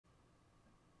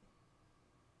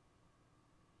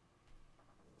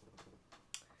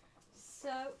So,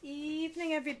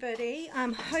 evening everybody.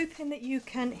 I'm hoping that you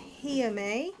can hear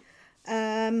me.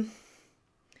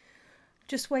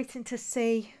 Just waiting to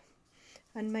see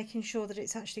and making sure that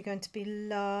it's actually going to be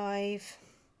live.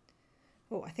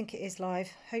 Oh, I think it is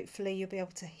live. Hopefully you'll be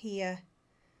able to hear.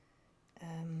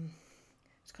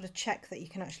 Just got to check that you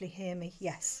can actually hear me.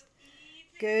 Yes.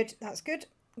 Good. That's good.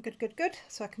 Good.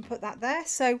 So I can put that there.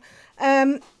 So,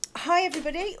 hi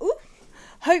everybody. Ooh.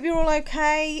 Hope you're all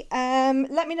okay.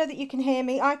 Let me know that you can hear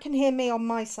me. I can hear me on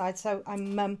my side, so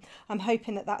I'm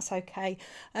hoping that that's okay.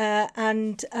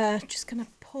 Just going to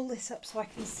pull this up so I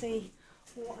can see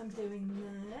what I'm doing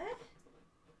there.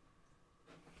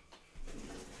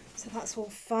 So that's all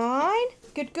fine.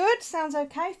 Good. Sounds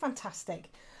okay. Fantastic.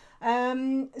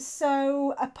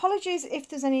 So apologies if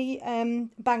there's any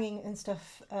banging and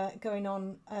stuff going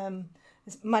on.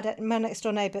 My next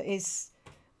door neighbour is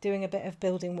doing a bit of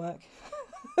building work.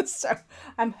 So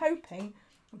I'm hoping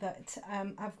that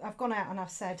I've gone out and I've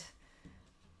said,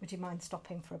 would you mind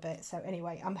stopping for a bit? So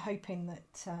anyway, I'm hoping that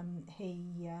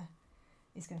he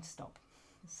is going to stop.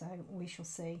 So we shall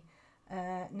see.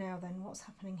 Now then, what's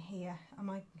happening here?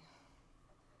 Oh,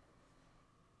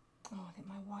 I think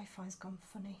my Wi-Fi's gone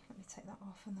funny. Let me take that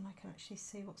off and then I can actually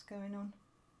see what's going on.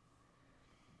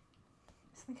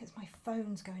 I think it's my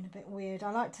phone's going a bit weird.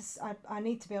 I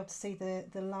need to be able to see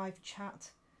the live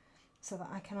chat, so that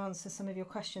I can answer some of your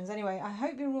questions. Anyway, I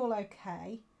hope you're all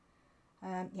okay.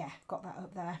 Yeah, got that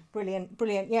up there.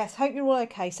 Brilliant. Yes, hope you're all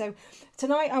okay. So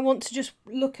tonight I want to just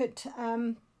look at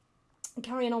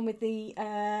carrying on with the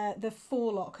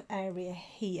Forelock area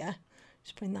here.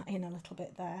 Just bring that in a little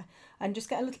bit there, and just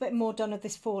get a little bit more done of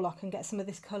this Forelock and get some of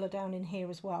this colour down in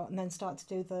here as well, and then start to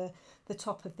do the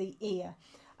top of the ear.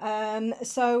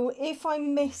 So if I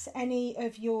miss any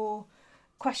of your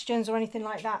questions or anything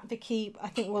like that, Vicky, I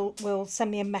think will send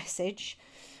me a message.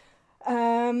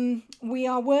 We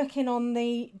are working on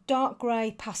the dark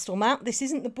grey Pastelmat. This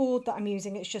isn't the board that I'm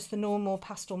using, it's just the normal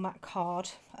Pastelmat card,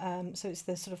 so it's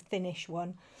the sort of thinnish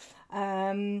one,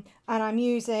 and I'm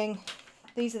using,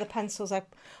 these are the pencils,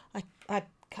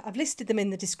 I've listed them in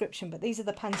the description, but these are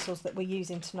the pencils that we're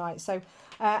using tonight. So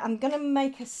I'm going to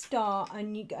make a start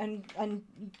and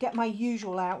get my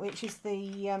usual out, which is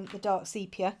the dark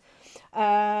sepia,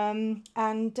 and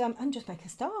just make a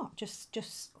start.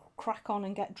 Just crack on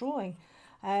and get drawing.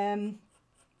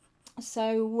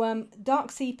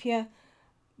 Dark sepia,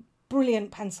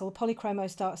 brilliant pencil,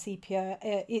 Polychromos dark sepia.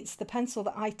 It's the pencil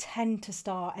that I tend to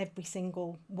start every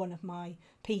single one of my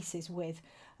pieces with.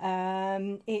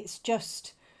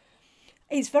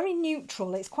 It's very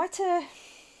neutral. It's quite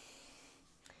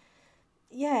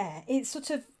it's sort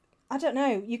of, I don't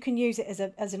know, you can use it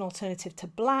as an alternative to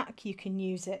black, you can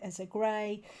use it as a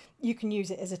grey, you can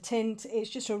use it as a tint. It's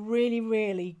just a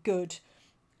really good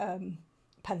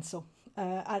pencil,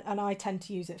 and I tend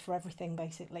to use it for everything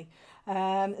basically.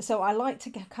 So I like to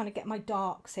kind of get my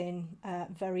darks in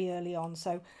very early on.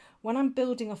 So when I'm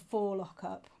building a Forelock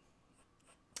up,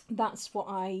 that's what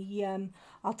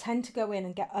I'll tend to go in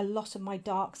and get a lot of my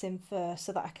darks in first,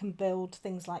 so that I can build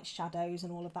things like shadows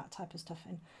and all of that type of stuff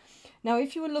in. Now,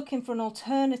 if you were looking for an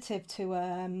alternative to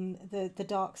the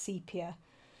dark sepia,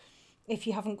 if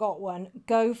you haven't got one,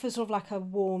 go for sort of like a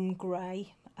warm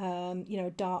grey,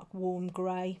 dark warm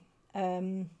grey.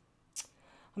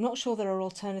 I'm not sure there are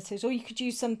alternatives, or you could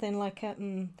use something like I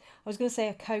was going to say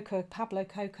a Pablo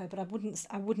cocoa, but I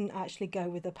wouldn't actually go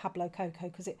with a Pablo cocoa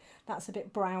because that's a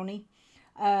bit browny.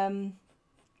 If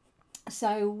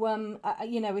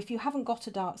you haven't got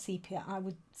a dark sepia, I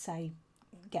would say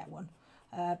get one,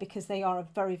 because they are a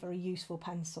very useful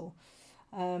pencil.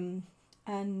 I'm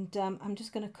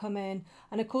just going to come in,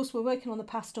 and of course we're working on the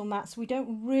Pastelmat, so we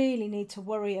don't really need to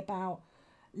worry about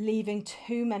leaving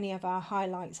too many of our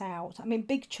highlights out. I mean,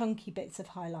 big chunky bits of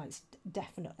highlights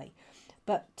definitely,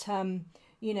 but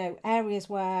areas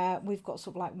where we've got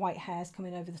sort of like white hairs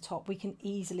coming over the top, we can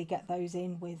easily get those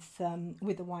in with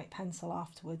the white pencil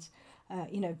afterwards.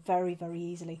 Very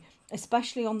easily,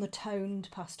 especially on the toned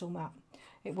Pastelmat.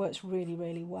 It works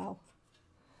really well.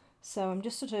 So I'm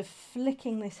just sort of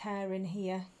flicking this hair in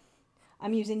here.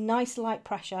 I'm using nice light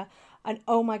pressure, and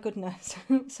oh my goodness,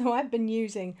 so I've been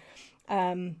using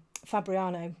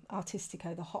Fabriano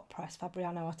Artistico, the hot press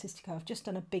Fabriano Artistico. I've just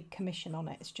done a big commission on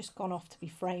it. It's just gone off to be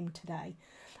framed today,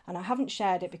 and I haven't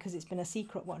shared it because it's been a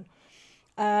secret one.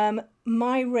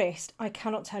 My wrist, I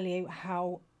cannot tell you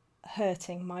how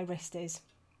hurting my wrist is.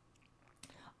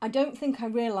 I don't think I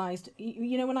realised,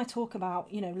 when I talk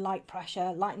about, light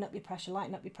pressure, lighten up your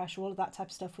pressure, all of that type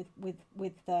of stuff with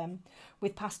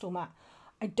Pastelmat,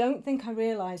 I don't think I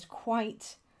realised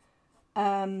quite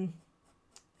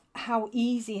how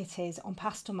easy it is on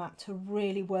Pastelmat to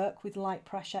really work with light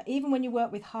pressure. Even when you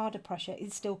work with harder pressure,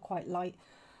 it's still quite light.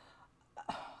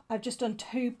 I've just done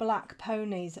 2 black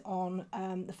ponies on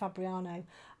the Fabriano,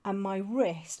 and my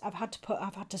wrist, I've had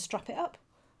to strap it up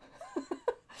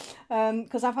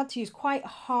because I've had to use quite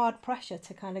hard pressure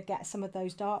to kind of get some of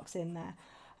those darks in there.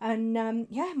 And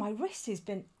yeah, my wrist has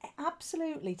been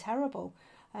absolutely terrible.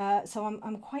 So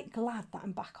I'm quite glad that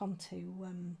I'm back onto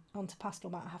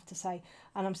Pastelmat, I have to say.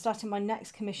 And I'm starting my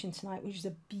next commission tonight, which is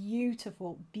a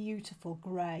beautiful, beautiful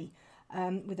grey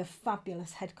with a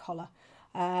fabulous head collar.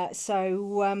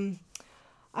 So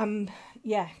I'm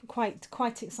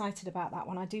quite excited about that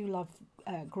one. I do love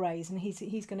greys, and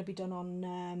he's going to be done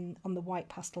on the white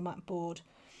Pastelmat board.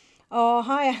 Oh,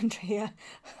 hi Andrea.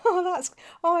 Oh,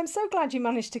 I'm so glad you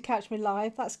managed to catch me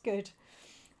live. That's good.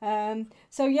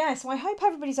 So yeah, so I hope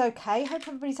everybody's okay. Hope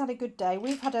everybody's had a good day.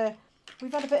 We've had a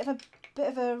bit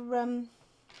of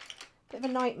a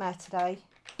nightmare today.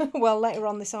 Well, later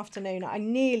on this afternoon, I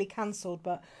nearly cancelled,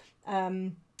 but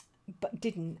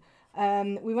didn't.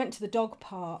 We went to the dog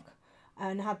park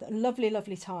and had a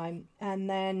lovely time, and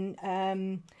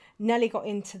then Nellie got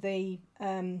into the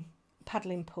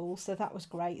paddling pool, so that was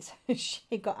great. So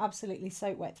she got absolutely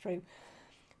soaked wet through,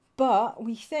 but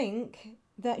we think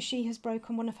that she has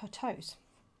broken one of her toes.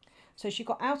 So she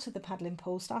got out of the paddling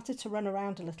pool, started to run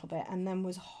around a little bit, and then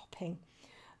was hopping.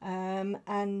 I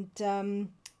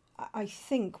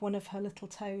think one of her little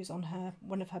toes on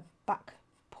one of her back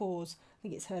paws, I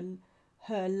think it's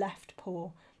her left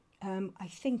paw, I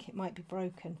think it might be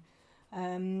broken.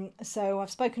 So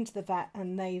I've spoken to the vet,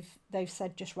 and they've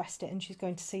said just rest it, and she's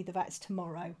going to see the vets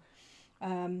tomorrow.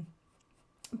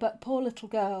 But poor little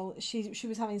girl, she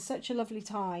was having such a lovely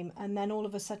time, and then all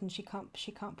of a sudden she can't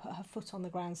put her foot on the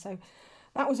ground. So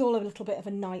that was all a little bit of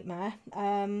a nightmare,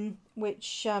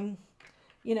 which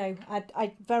you know,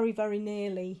 I very, very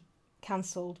nearly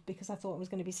cancelled because I thought I was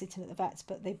going to be sitting at the vets,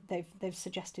 but they've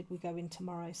suggested we go in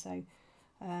tomorrow. So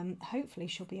hopefully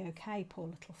she'll be okay, poor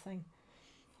little thing.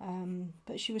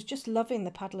 But she was just loving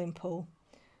the paddling pool.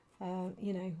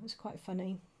 You know, it was quite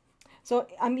funny. So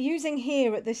I'm using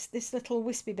here at this little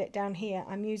wispy bit down here,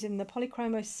 I'm using the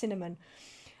Polychromos Cinnamon.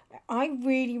 I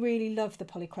really, really love the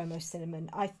Polychromos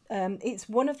Cinnamon. It's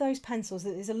one of those pencils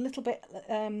that is a little bit,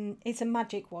 it's a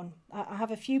magic one. I have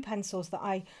a few pencils that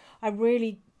I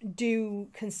really do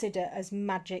consider as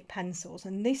magic pencils,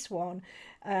 and this one,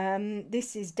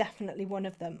 this is definitely one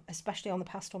of them, especially on the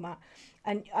Pastelmat.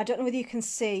 And I don't know whether you can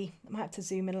see, I might have to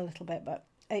zoom in a little bit, but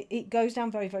it goes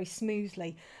down very, very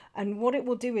smoothly. And what it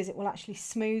will do is it will actually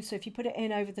smooth. So if you put it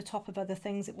in over the top of other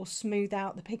things, it will smooth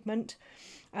out the pigment.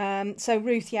 So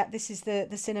Ruth, yeah, this is the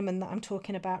cinnamon that I'm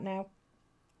talking about now.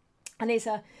 And it's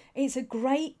a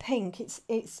great pink. It's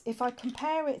if I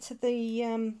compare it to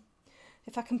the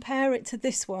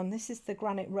this one, this is the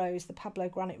Granite Rose, the Pablo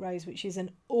Granite Rose, which is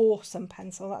an awesome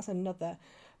pencil. That's another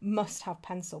must-have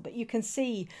pencil. But you can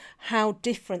see how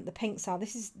different the pinks are.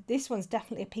 This one's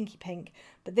definitely a pinky pink,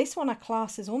 but this one I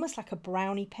class as almost like a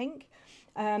brownie pink.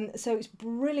 So it's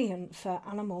brilliant for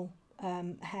animal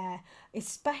hair,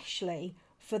 especially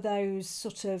for those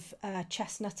sort of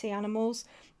chestnutty animals,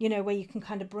 you know, where you can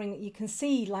kind of you can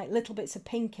see like little bits of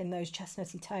pink in those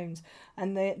chestnutty tones.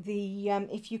 And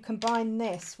if you combine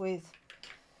this with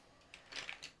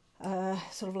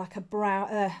sort of like a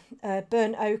brown,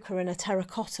 burnt ochre and a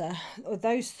terracotta,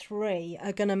 those three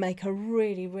are going to make a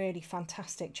really, really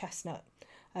fantastic chestnut.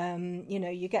 You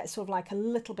know, you get sort of like a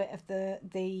little bit of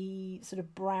the sort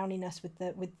of browniness with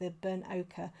the burnt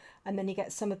ochre, and then you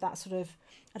get some of that sort of,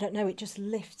 I don't know, it just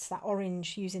lifts that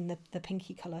orange using the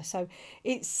pinky colour. So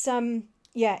it's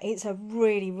yeah, it's a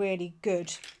really, really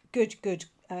good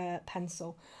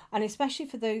pencil, and especially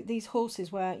for these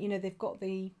horses where, you know, they've got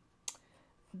the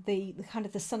kind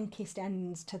of the sun-kissed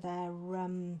ends to their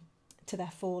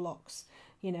forelocks,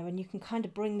 you know, and you can kind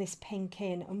of bring this pink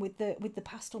in, and with the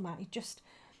Pastelmat, it just,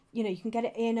 you know, you can get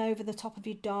it in over the top of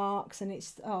your darks, and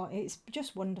it's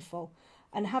just wonderful.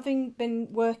 And having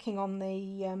been working on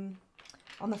the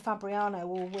Fabriano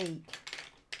all week,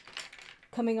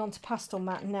 coming on to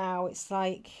Pastelmat now, it's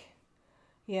like,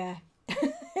 yeah,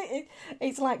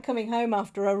 it's like coming home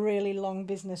after a really long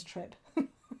business trip.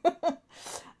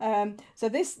 So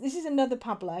this is another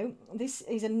Pablo. This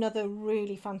is another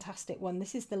really fantastic one.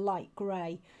 This is the light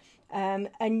grey,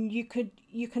 and you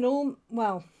can all,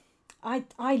 well,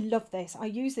 I love this. I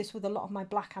use this with a lot of my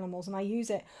black animals, and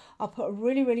I'll put a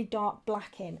really, really dark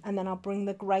black in, and then I'll bring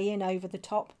the grey in over the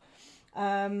top,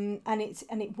 and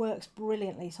it works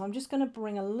brilliantly. So I'm just going to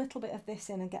bring a little bit of this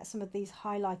in and get some of these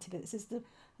highlighted bits. There's a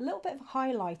little bit of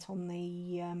highlight on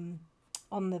the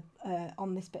on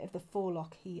this bit of the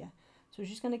forelock here. So we're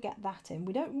just going to get that in.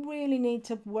 We don't really need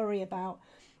to worry about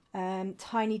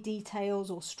tiny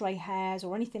details or stray hairs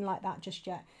or anything like that just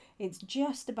yet. It's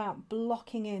just about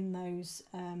blocking in those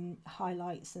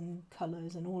highlights and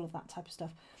colours and all of that type of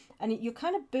stuff. And you're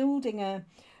kind of building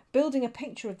a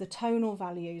picture of the tonal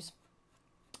values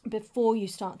before you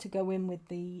start to go in with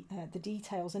the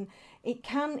details. And it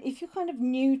can, if you're kind of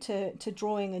new to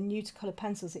drawing and new to coloured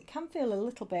pencils, it can feel a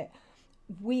little bit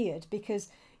weird, because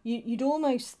you'd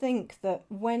almost think that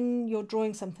when you're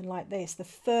drawing something like this, the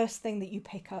first thing that you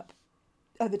pick up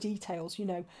are the details, you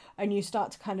know, and you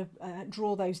start to kind of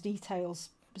draw those details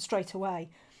straight away.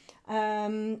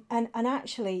 And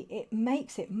actually it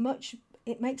makes it much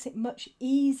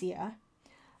easier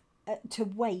to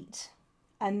wait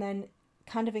and then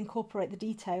kind of incorporate the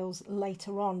details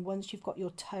later on, once you've got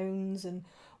your tones and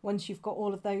once you've got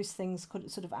all of those things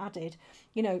sort of added.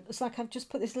 You know, it's like I've just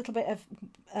put this little bit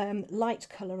of light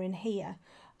colour in here,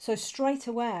 so straight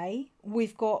away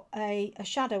we've got a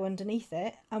shadow underneath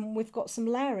it and we've got some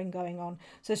layering going on.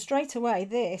 So straight away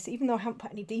this, even though I haven't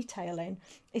put any detail in,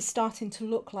 is starting to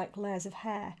look like layers of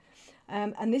hair.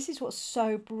 And this is what's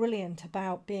so brilliant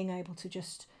about being able to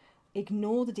just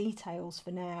ignore the details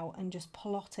for now and just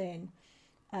plot in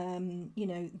you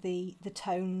know, the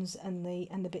tones and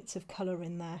the bits of colour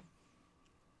in there.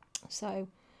 So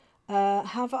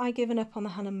have I given up on the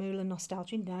Hannah Moolah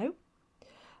nostalgia? No.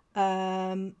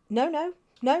 No,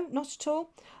 not at all.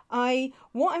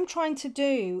 What I'm trying to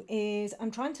do is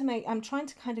I'm trying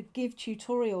to kind of give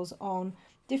tutorials on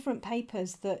different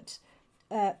papers that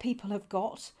people have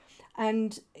got.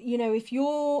 And you know, if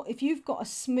you've got a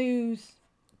smooth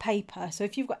paper, so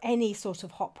if you've got any sort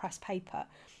of hot press paper,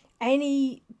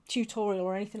 any tutorial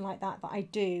or anything like that I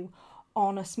do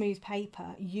on a smooth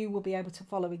paper, you will be able to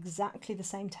follow exactly the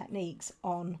same techniques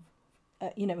on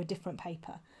you know, a different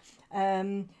paper.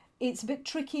 It's a bit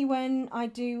tricky when I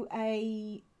do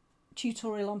a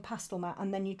tutorial on Pastelmat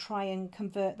and then you try and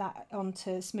convert that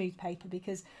onto smooth paper,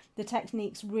 because the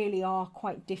techniques really are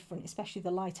quite different, especially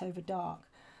the light over dark.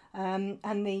 And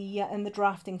the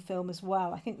drafting film as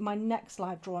well. I think my next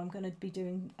live draw I'm going to be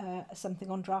doing something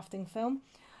on drafting film.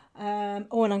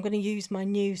 Oh, and I'm going to use my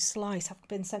new slice. I've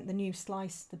been sent the new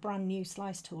slice, the brand new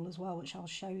slice tool as well, which I'll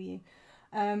show you.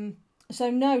 So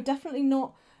no, definitely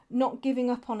not giving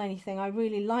up on anything. I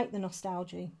really like the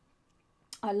nostalgia.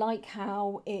 I like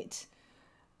how it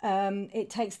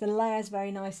takes the layers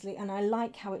very nicely, and I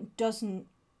like how it doesn't,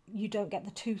 you don't get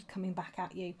the tooth coming back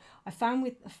at you. I find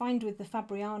with the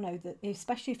Fabriano that,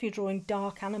 especially if you're drawing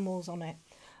dark animals on it,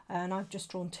 and I've just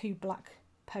drawn 2 black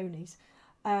ponies,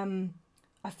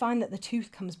 I find that the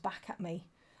tooth comes back at me,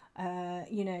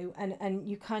 you know, and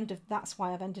you kind of, that's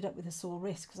why I've ended up with a sore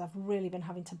wrist, because I've really been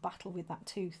having to battle with that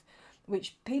tooth,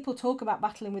 which people talk about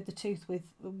battling with the tooth with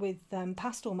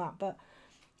Pastelmat, but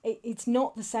it's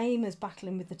not the same as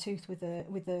battling with the tooth with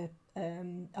a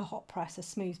hot press, a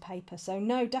smooth paper. So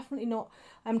no, definitely not.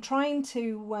 I'm trying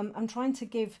to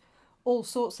give all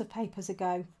sorts of papers a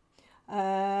go.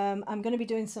 I'm going to be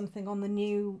doing something on the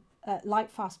new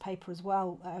Lightfast paper as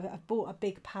well. I've bought a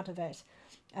big pad of it.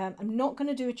 I'm not going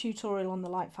to do a tutorial on the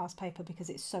Lightfast paper because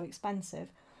it's so expensive,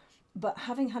 but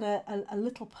having had a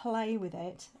little play with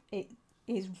it, it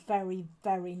is very,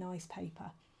 very nice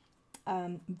paper.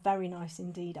 Very nice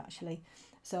indeed, actually.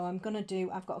 So I've got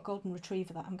a golden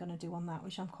retriever that I'm going to do on that,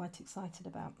 which I'm quite excited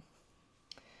about.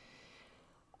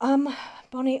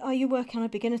 Bonnie, are you working on a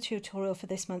beginner tutorial for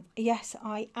this month? Yes,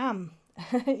 I am.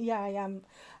 Yeah, I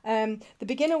am. The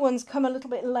beginner ones come a little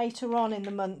bit later on in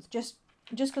the month, just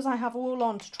because I have all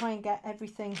on to try and get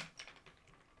everything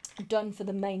done for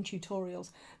the main tutorials.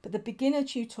 But the beginner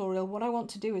tutorial, what I want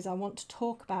to do is I want to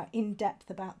talk about in depth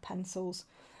about pencils.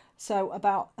 So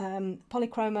about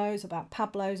Polychromos, about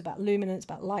Pablos, about luminance,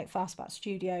 about Lightfast, about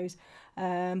studios,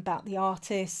 about the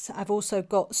artists. I've also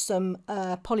got some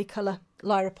Polycolour,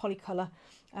 Lyra Polycolour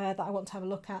that I want to have a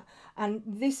look at. And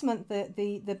this month,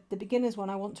 the beginners one,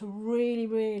 I want to really,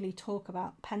 really talk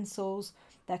about pencils,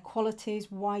 their qualities,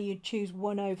 why you'd choose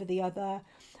one over the other,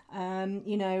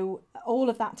 you know, all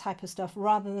of that type of stuff,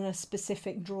 rather than a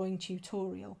specific drawing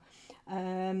tutorial.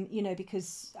 You know,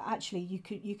 because actually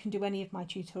you can do any of my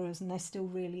tutorials and they're still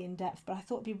really in depth, but I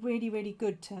thought it'd be really, really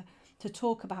good to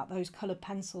talk about those coloured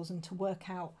pencils and to work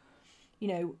out, you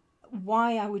know,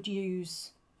 why I would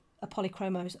use a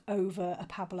Polychromos over a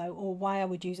Pablo, or why I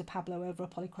would use a Pablo over a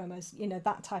Polychromos, you know,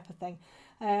 that type of thing.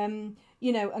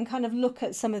 You know, and kind of look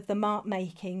at some of the mark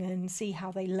making and see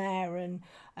how they layer and,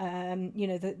 you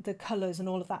know, the colours and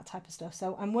all of that type of stuff.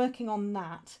 So I'm working on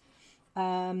that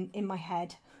in my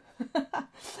head.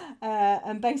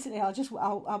 And basically I'll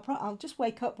just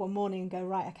wake up one morning and go,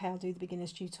 right, okay, I'll do the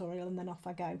beginner's tutorial, and then off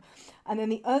I go. And then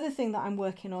the other thing that I'm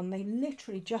working on, they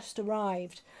literally just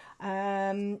arrived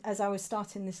as I was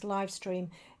starting this live stream,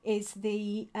 is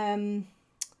the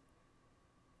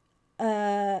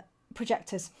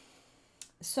projectors.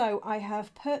 So I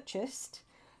have purchased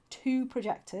 2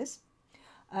 projectors,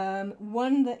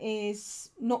 one that is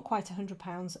not quite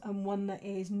 £100 and one that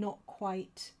is not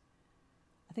quite,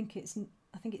 I think it's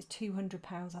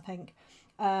 £200, I think.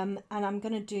 And I'm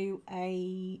going to do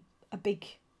a big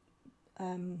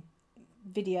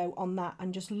video on that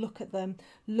and just look at them,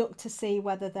 look to see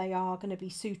whether they are going to be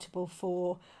suitable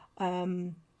for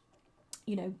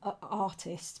you know,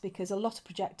 artists, because a lot of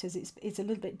projectors it's a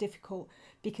little bit difficult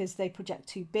because they project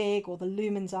too big, or the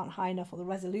lumens aren't high enough, or the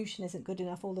resolution isn't good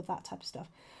enough, all of that type of stuff.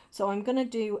 So I'm going to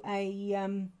do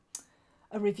a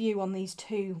review on these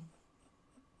 2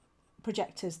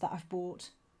 projectors that I've bought,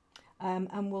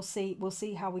 and we'll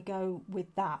see how we go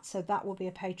with that. So that will be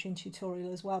a Patreon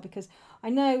tutorial as well, because I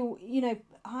know, you know,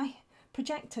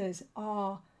 projectors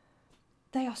are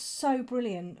so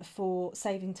brilliant for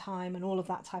saving time and all of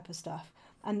that type of stuff,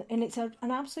 and it's an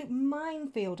absolute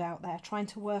minefield out there trying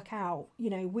to work out, you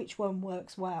know, which one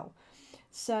works well.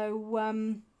 So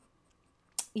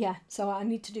yeah, so I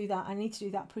need to do that. I need to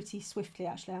do that pretty swiftly,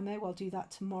 actually. I may well do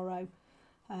that tomorrow,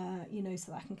 you know,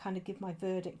 so that I can kind of give my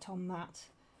verdict on that.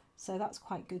 So that's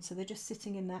quite good. So they're just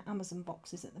sitting in their Amazon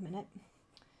boxes at the minute.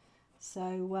 So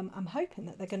I'm hoping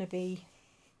that they're going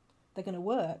to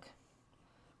work,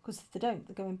 because if they don't,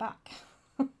 they're going back.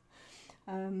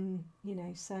 You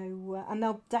know, so and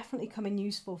they'll definitely come in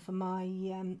useful for my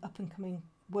up and coming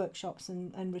workshops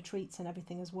and retreats and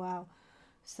everything as well.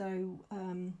 So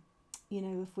you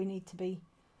know, if we need to be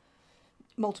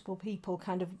multiple people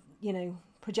kind of, you know,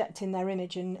 projecting their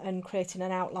image and creating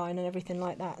an outline and everything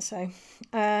like that. So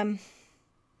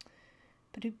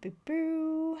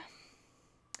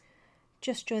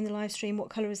just join the live stream. What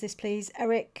colour is this, please,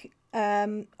 Eric?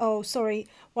 Oh, sorry.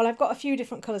 Well, I've got a few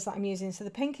different colours that I'm using. So the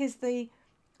pink is the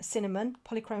cinnamon,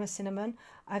 Polychromos cinnamon.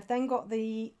 I've then got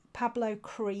the Pablo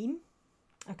cream.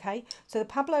 Okay, so the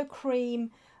Pablo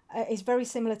cream is very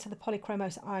similar to the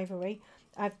Polychromos ivory.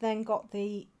 I've then got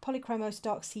the Polychromos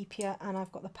dark sepia, and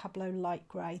I've got the Pablo light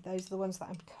grey. Those are the ones that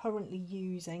I'm currently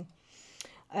using.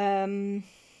 Before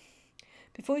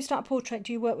you start a portrait,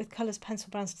 do you work with colours,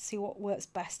 pencil brands to see what works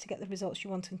best to get the results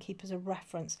you want and keep as a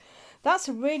reference? That's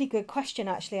a really good question,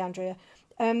 actually, Andrea.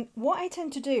 What I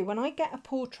tend to do when I get a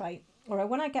portrait, or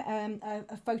when I get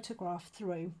a photograph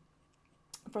through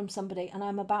from somebody, and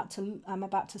I'm about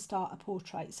to start a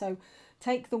portrait. So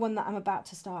take the one that I'm about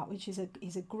to start, which is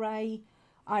a grey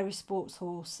Irish sports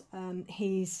horse.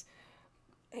 He's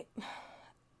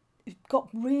got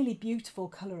really beautiful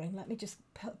colouring. Let me just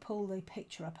pull the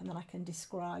picture up and then I can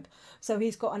describe. So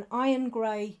he's got an iron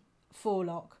grey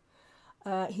forelock.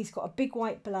 He's got a big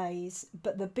white blaze,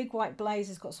 but the big white blaze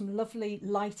has got some lovely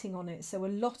lighting on it. So a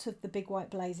lot of the big white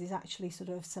blaze is actually sort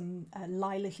of some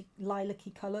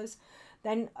lilac-y colours.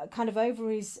 Then kind of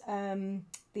over his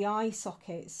the eye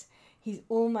sockets, he's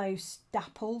almost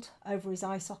dappled over his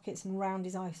eye sockets and round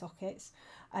his eye sockets.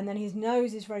 And then his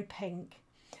nose is very pink.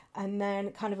 And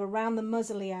then kind of around the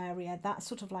muzzly area, that's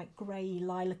sort of like grey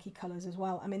lilac-y colours as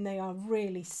well. I mean, they are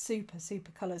really super,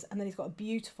 super colours. And then he's got a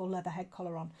beautiful leather head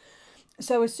collar on.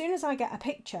 So as soon as I get a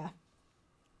picture,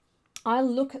 I'll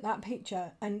look at that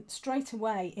picture and straight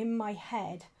away in my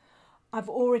head, I've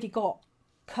already got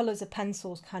colours of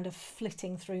pencils kind of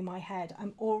flitting through my head.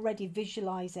 I'm already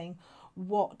visualising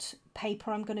what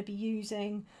paper I'm going to be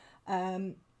using,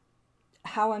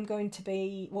 how I'm going to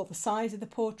be, what the size of the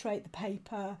portrait, the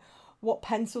paper, what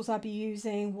pencils I'll be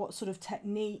using, what sort of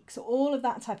techniques, all of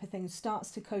that type of thing starts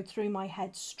to go through my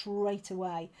head straight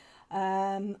away.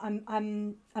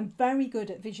 I'm very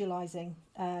good at visualising.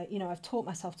 You know, I've taught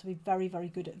myself to be very, very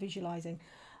good at visualising.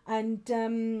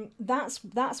 And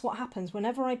that's what happens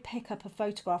whenever I pick up a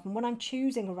photograph and when I'm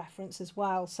choosing a reference as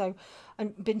well. So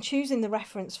I've been choosing the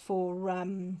reference for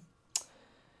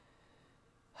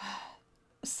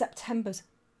September's.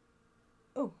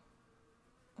 Oh,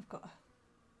 I've got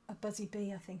a buzzy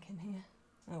bee, I think, in here.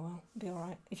 Oh well, it'll be all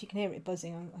right. If you can hear it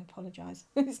buzzing, I apologise.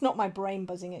 It's not my brain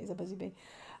buzzing; it is a buzzy bee.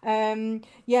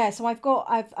 Yeah, so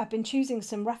I've been choosing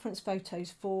some reference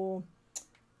photos for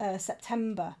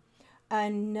September,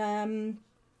 and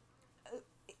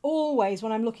always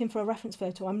when I'm looking for a reference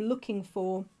photo, I'm looking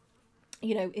for,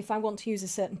 you know, if I want to use a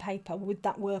certain paper, would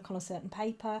that work on a certain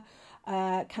paper?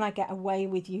 Can I get away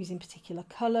with using particular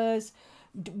colours?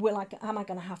 Am I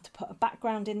going to have to put a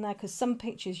background in there? Because some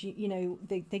pictures, you know,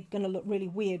 they're going to look really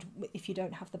weird if you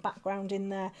don't have the background in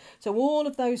there. So all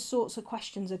of those sorts of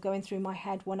questions are going through my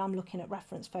head when I'm looking at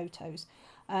reference photos.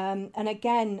 And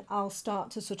again, I'll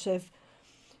start to sort of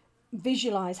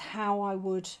visualize how I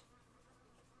would,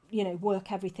 you know,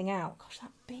 work everything out. Gosh,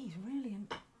 that bee's really,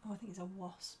 oh, I think it's a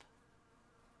wasp.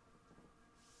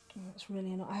 Oh, that's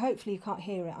really annoying. Hopefully you can't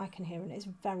hear it. I can hear it. It's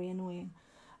very annoying.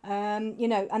 You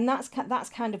know, and that's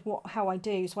kind of how I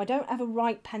do. So I don't ever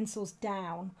write pencils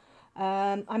down.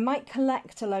 I might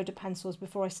collect a load of pencils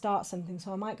before I start something.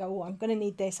 So I might go, oh, I'm going to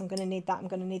need this, I'm going to need that, I'm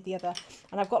going to need the other.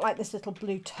 And I've got like this little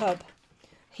blue tub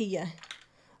here.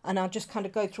 And I'll just kind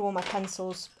of go through all my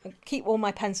pencils, keep all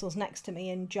my pencils next to me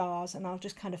in jars, and I'll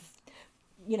just kind of,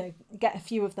 you know, get a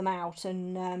few of them out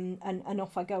and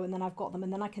off I go, and then I've got them,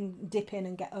 and then I can dip in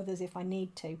and get others if I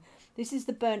need to. This is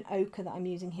the burnt ochre that I'm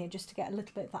using here, just to get a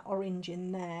little bit of that orange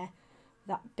in there,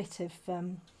 that bit of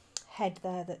head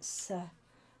there that's,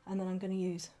 and then I'm going to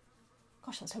use,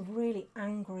 gosh, that's a really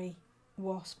angry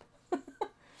wasp.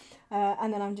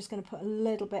 And then I'm just going to put a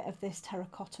little bit of this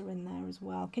terracotta in there as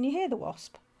well. Can you hear the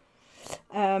wasp?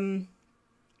 Blah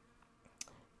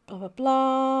blah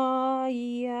blah.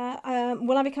 Yeah.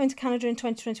 Will I be coming to Canada in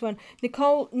 2021?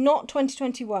 Nicole, not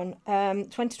 2021.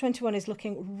 2021 is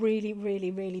looking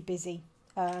really busy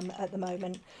at the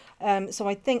moment. So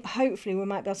I think hopefully we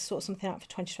might be able to sort something out for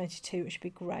 2022, which would be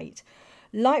great.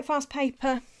 Lightfast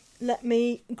paper. Let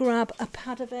me grab a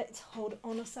pad of it. Hold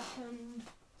on a second.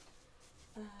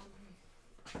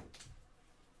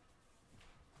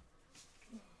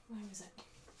 Where is it?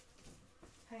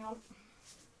 Hang on.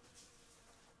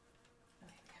 There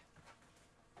we go.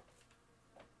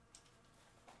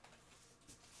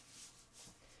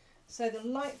 So the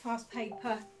Lightfast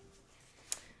paper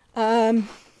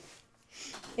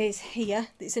is here.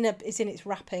 It's in its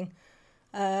wrapping.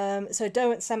 So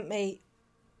Derwent sent me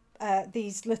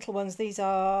these little ones. These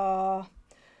are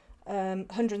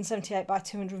 178 by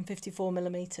 254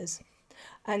 millimeters,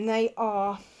 and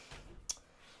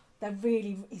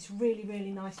it's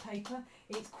really nice paper.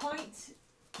 It's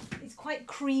quite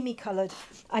creamy coloured.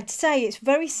 I'd say it's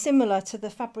very similar to the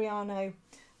Fabriano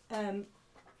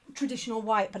traditional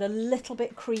white, but a little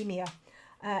bit creamier.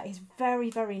 It's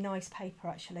very nice paper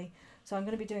actually. So I'm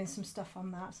going to be doing some stuff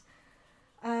on that.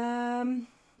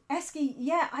 Esky,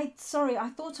 yeah, sorry, I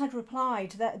thought I'd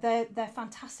replied. They're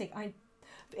fantastic.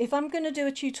 If I'm going to do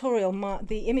a tutorial,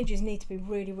 the images need to be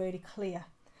really clear.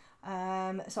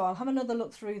 So I'll have another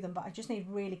look through them, but I just need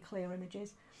really clear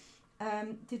images.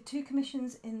 Did 2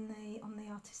 commissions on the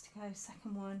Artistico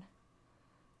second one.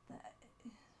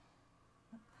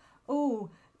 Oh,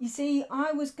 you see,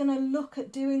 I was going to look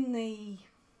at doing the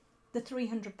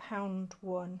 £300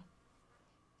 one,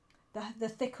 the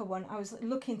thicker one. I was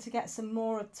looking to get some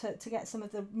more to get some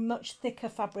of the much thicker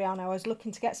Fabriano. I was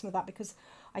looking to get some of that because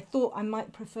I thought I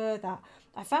might prefer that.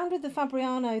 I found with the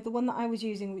Fabriano, the one that I was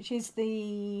using, which is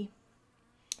the,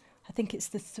 I think it's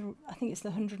the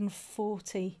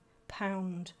 £140.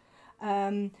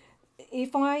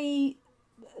 If I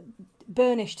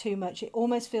burnish too much, it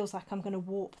almost feels like I'm going to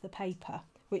warp the paper,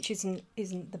 which isn't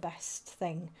the best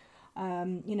thing.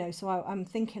 You know, so I'm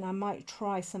thinking I might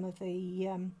try some of the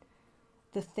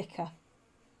thicker,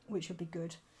 which would be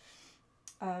good.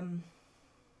 Hi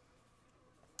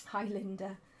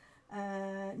Linda.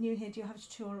 New here, do you have a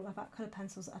tutorial about colour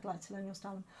pencils? I'd like to learn your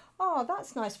style. Oh,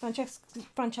 that's nice,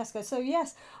 Francesca. So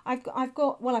yes, I've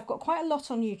got quite a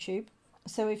lot on YouTube.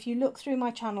 So if you look through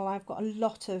my channel, I've got a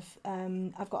lot of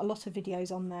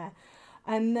videos on there,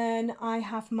 and then I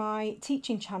have my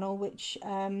teaching channel, which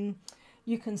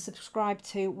you can subscribe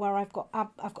to, where I've got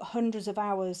hundreds of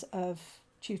hours of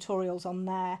tutorials on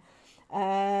there,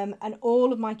 and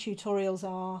all of my tutorials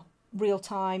are real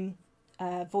time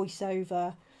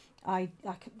voiceover. I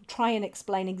try and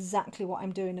explain exactly what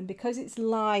I'm doing, and because it's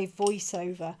live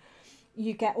voiceover,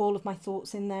 you get all of my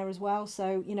thoughts in there as well.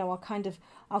 So, you know,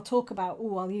 I'll talk about,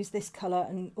 oh, I'll use this colour,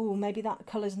 and oh, maybe that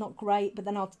colour's not great, but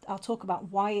then I'll talk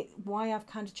about why I've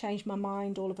kind of changed my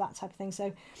mind, all of that type of thing.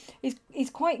 So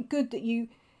it's quite good that you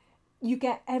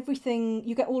get everything,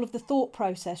 you get all of the thought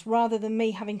process, rather than me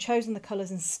having chosen the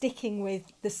colours and sticking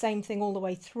with the same thing all the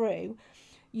way through.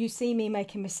 You see me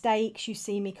making mistakes, you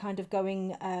see me kind of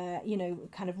going, you know,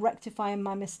 kind of rectifying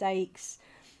my mistakes,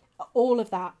 all of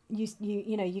that.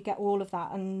 You know, you get all of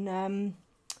that, and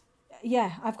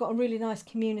yeah, I've got a really nice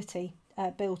community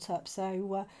built up.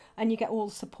 So and you get all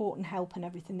the support and help and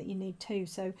everything that you need too.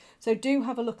 So do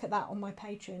have a look at that on my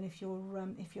Patreon if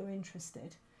you're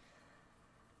interested.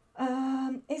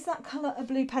 Is that colour a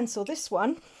blue pencil? This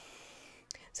one,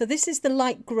 So this is the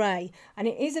light grey, and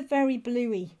it is a very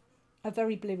bluey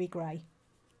grey.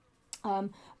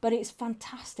 But it's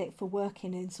fantastic for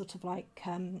working in sort of like,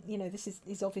 you know, this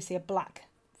is obviously a black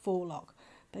Forelock,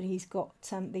 but he's got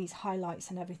these highlights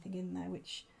and everything in there,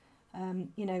 which,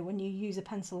 you know, when you use a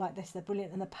pencil like this, they're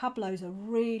brilliant. And the Pablos are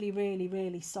really, really,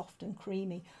 really soft and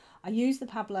creamy. I use the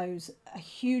Pablos a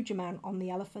huge amount on the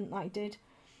elephant that I did,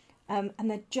 and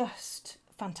they're just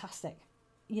fantastic.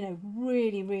 You know,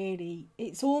 really, really,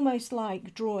 it's almost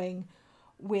like drawing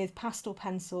with pastel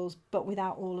pencils, but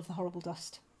without all of the horrible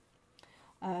dust.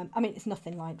 I mean, it's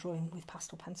nothing like drawing with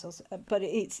pastel pencils, but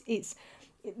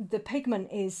the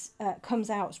pigment comes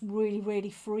out really, really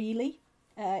freely,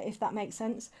 if that makes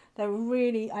sense. They're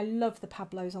really, I love the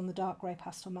Pablos on the dark grey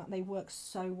Pastelmat. They work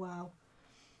so well.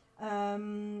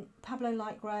 Pablo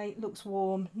light grey looks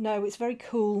warm. No, it's very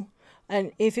cool,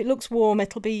 and if it looks warm,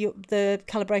 it'll be the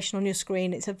calibration on your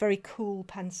screen. It's a very cool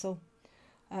pencil.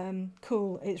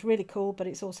 Cool, it's really cool, but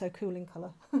it's also cool in colour.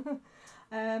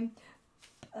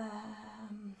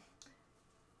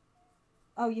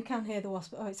 Oh, you can hear the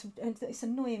wasp. Oh, it's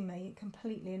annoying me,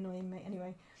 completely annoying me.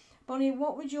 Anyway, Bonnie,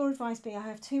 what would your advice be? I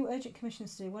have 2 urgent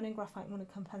commissions to do, one in graphite and one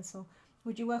in pencil.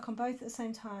 Would you work on both at the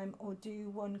same time, or do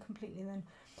one completely then?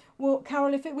 Well,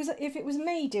 Carol, if it was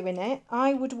me doing it,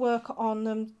 I would work on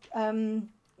them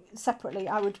separately.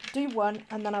 I would do one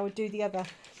and then I would do the other.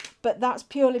 But that's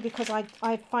purely because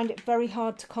I find it very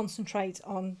hard to concentrate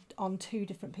on 2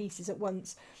 different pieces at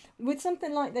once. With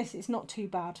something like this, it's not too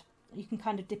bad. You can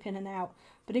kind of dip in and out.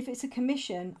 But if it's a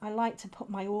commission, I like to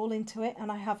put my all into it,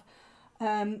 and I have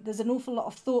there's an awful lot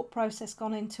of thought process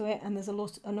gone into it, and there's an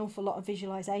awful lot of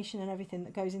visualization and everything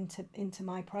that goes into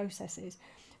my processes.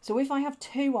 So if I have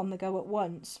 2 on the go at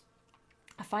once,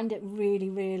 I find it really,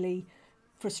 really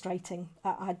frustrating.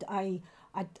 I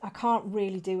can't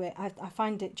really do it. I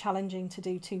find it challenging to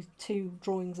do two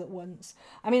drawings at once.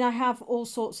 I mean, I have all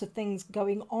sorts of things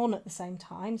going on at the same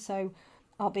time. So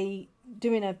I'll be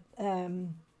doing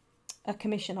a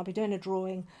commission, I'll be doing a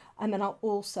drawing, and then I'll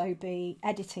also be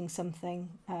editing something,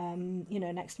 you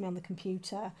know, next to me on the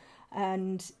computer,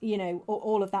 and, you know,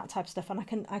 all of that type of stuff. And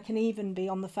I can even be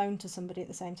on the phone to somebody at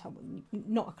the same time,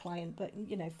 not a client, but,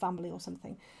 you know, family or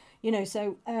something, you know.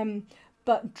 So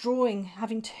but drawing,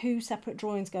 having 2 separate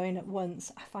drawings going at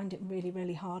once, I find it really,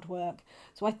 really hard work.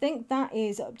 So I think that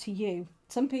is up to you.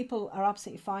 Some people are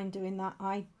absolutely fine doing that.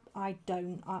 I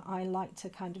don't. I like to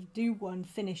kind of do one,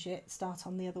 finish it, start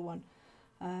on the other one,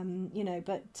 you know,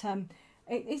 but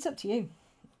it's up to you.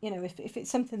 You know, if it's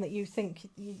something that you think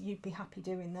you'd be happy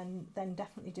doing, then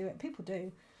definitely do it. People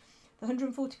do. The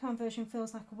 £140 version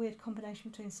feels like a weird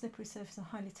combination between slippery surface and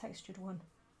highly textured one.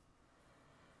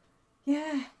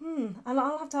 Yeah, and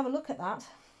I'll have to have a look at that.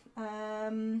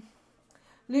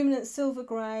 Luminance silver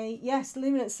grey. Yes,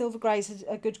 luminance silver grey is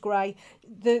a good grey.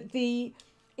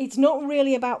 It's not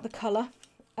really about the colour.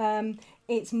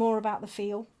 It's more about the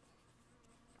feel.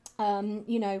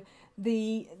 You know,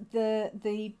 the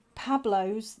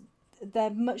Pablos, they're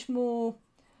much more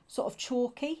sort of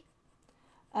chalky.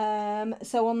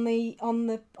 So on the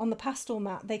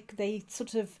Pastelmat, they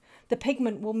sort of, the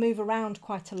pigment will move around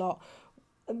quite a lot.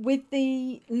 With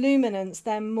the luminance,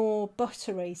 they're more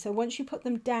buttery. So once you put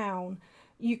them down,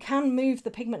 you can move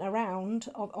the pigment around,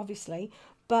 obviously,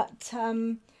 but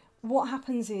what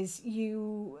happens is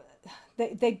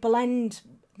they blend,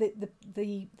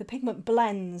 the pigment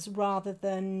blends rather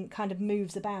than kind of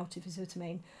moves about, if you see what I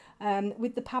mean.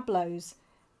 With the Pablos,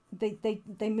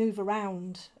 they move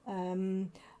around,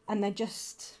 and they're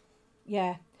just,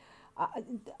 yeah.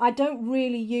 I don't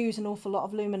really use an awful lot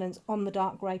of luminance on the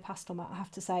dark grey Pastelmat, I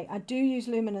have to say. I do use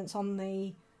luminance on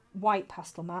the white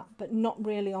Pastelmat, but not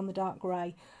really on the dark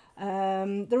grey.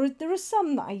 There are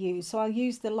some that I use, so I'll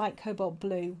use the light cobalt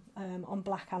blue on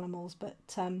black animals, but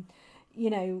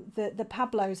you know, the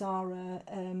Pablos are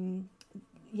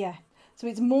yeah. So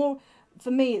it's more, for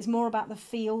me, it's more about the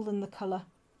feel than the colour.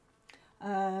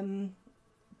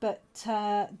 But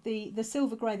the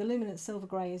silver grey, the luminance silver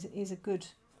grey is a good,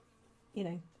 you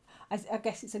know, I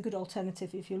guess it's a good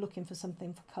alternative if you're looking for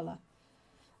something for colour.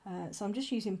 So I'm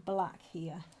just using black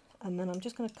here, and then I'm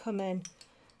just going to come in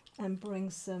and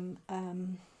bring some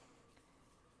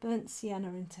burnt sienna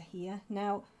into here.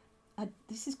 Now,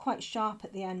 this is quite sharp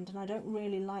at the end, and I don't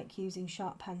really like using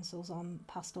sharp pencils on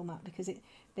Pastelmat because it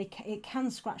can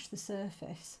scratch the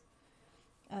surface.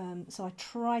 So I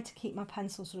try to keep my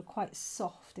pencil sort of quite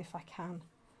soft if I can. I'm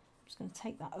just going to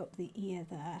take that up the ear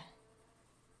there.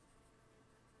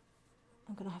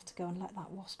 I'm going to have to go and let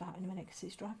that wasp out in a minute because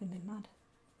it's driving me mad.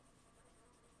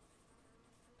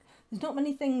 There's not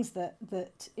many things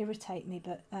that irritate me,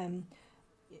 but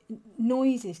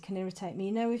noises can irritate me.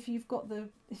 You know, if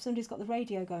somebody's got the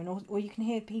radio going, or you can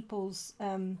hear people's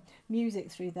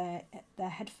music through their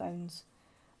headphones,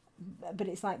 but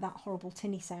it's like that horrible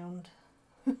tinny sound.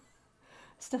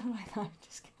 Stuff like that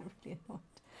just get really annoyed.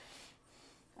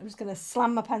 I'm just going to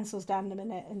slam my pencils down in a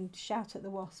minute and shout at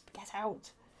the wasp, get out.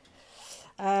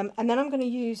 And then I'm going to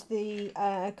use the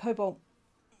cobalt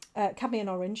cadmium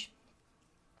orange.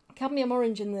 Cadmium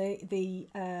orange in the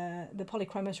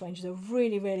Polychromos range is a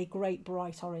really, really great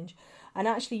bright orange. And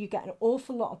actually you get an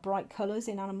awful lot of bright colours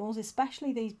in animals,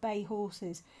 especially these bay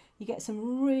horses. You get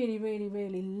some really, really,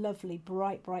 really lovely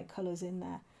bright colours in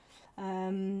there.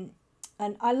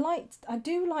 And I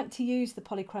do like to use the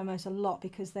Polychromos a lot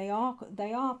because they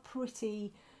are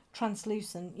pretty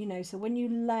translucent, you know. So when you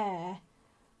layer,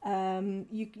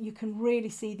 you can really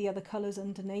see the other colours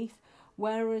underneath.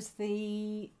 Whereas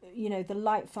the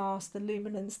Lightfast, the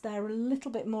luminance, they're a little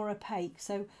bit more opaque.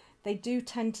 So they do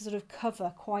tend to sort of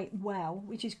cover quite well,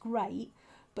 which is great.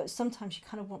 But sometimes you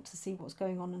kind of want to see what's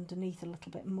going on underneath a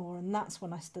little bit more, and that's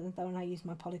when I use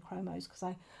my Polychromos,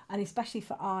 and especially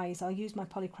for eyes, I'll use my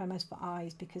Polychromos for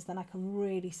eyes because then I can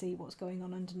really see what's going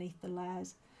on underneath the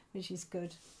layers, which is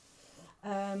good.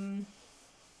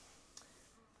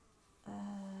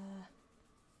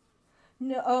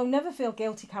 No, never feel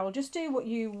guilty, Carol. Just do what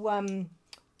you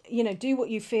do what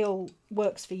you feel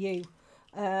works for you.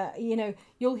 You know,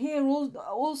 you'll hear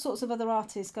all sorts of other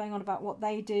artists going on about what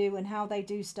they do and how they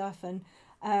do stuff, and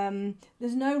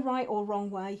there's no right or wrong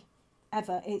way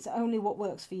ever. It's only what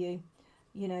works for you,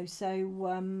 you know.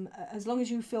 So as long as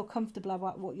you feel comfortable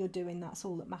about what you're doing, that's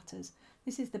all that matters.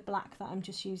 This is the black that I'm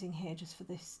just using here, just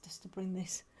to bring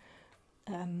this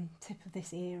tip of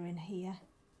this ear in here.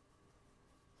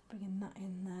 Bringing that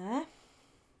in there.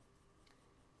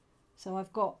 So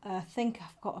I've got, I think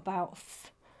I've got about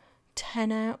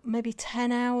 10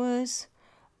 hours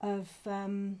of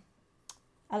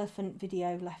elephant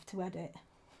video left to edit.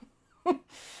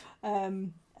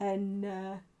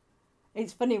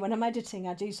 It's funny, when I'm editing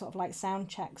I do sort of like sound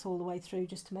checks all the way through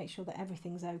just to make sure that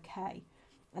everything's okay,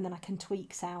 and then I can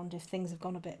tweak sound if things have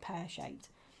gone a bit pear-shaped.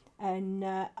 And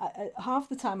half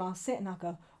the time I'll sit and I'll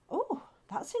go, oh,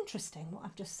 that's interesting what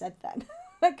I've just said then.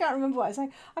 I can't remember what I say.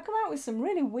 I come out with some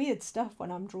really weird stuff when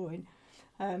I'm drawing.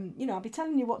 You know, I'll be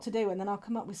telling you what to do, and then I'll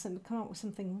come up with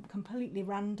something completely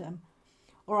random,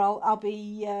 or it'll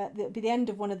be the end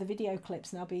of one of the video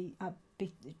clips, and I'll be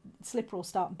Slipper will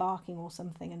start barking or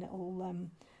something, and it'll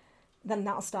then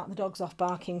that'll start the dogs off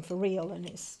barking for real, and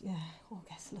it's all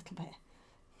gets a little bit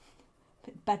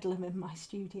bedlam in my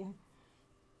studio.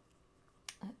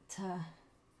 But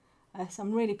so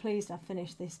I'm really pleased I've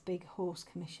finished this big horse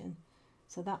commission.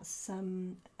 So that's,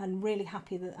 and really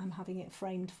happy that I'm having it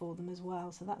framed for them as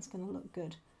well. So that's going to look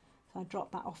good. So I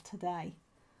dropped that off today.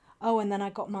 Oh, and then I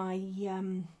got my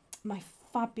my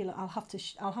fabulous. I'll have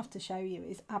to show you.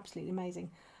 It's absolutely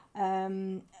amazing.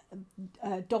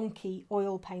 Donkey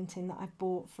oil painting that I've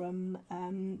bought from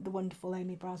the wonderful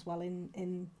Amy Braswell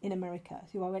in America,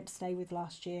 who I went to stay with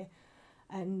last year,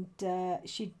 and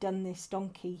she'd done this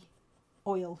donkey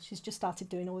oil. She's just started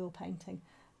doing oil painting.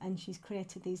 And she's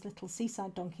created these little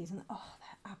seaside donkeys, and oh,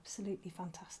 they're absolutely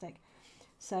fantastic.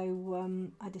 So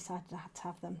I decided I had to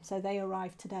have them. So they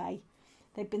arrived today.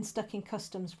 They've been stuck in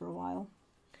customs for a while.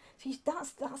 So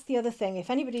that's the other thing.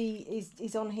 If anybody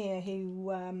is on here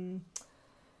who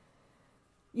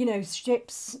you know,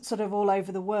 ships sort of all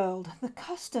over the world, the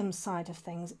customs side of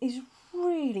things is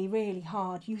really, really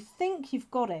hard. You think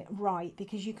you've got it right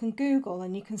because you can Google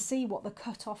and you can see what the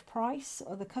cut-off price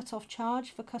or the cut-off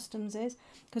charge for customs is.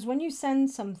 Because when you send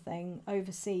something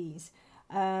overseas,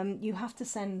 you have to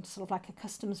send sort of like a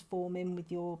customs form in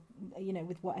with your, you know,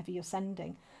 with whatever you're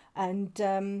sending. And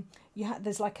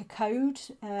there's like a code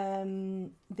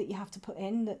that you have to put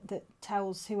in that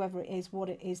tells whoever it is what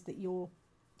it is that you're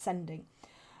sending.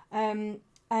 You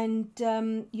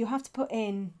have to put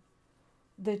in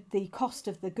the cost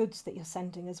of the goods that you're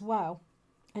sending as well.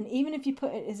 And even if you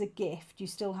put it as a gift, you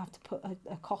still have to put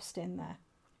a cost in there.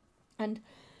 And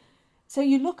so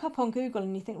you look up on Google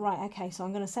and you think, right, okay, so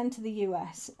I'm going to send to the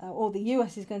US, or the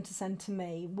US is going to send to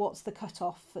me. What's the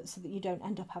cut-off so that you don't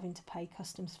end up having to pay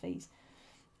customs fees?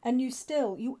 And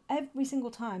every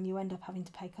single time you end up having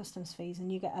to pay customs fees,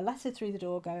 and you get a letter through the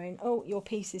door going, oh, your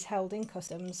piece is held in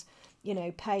customs, you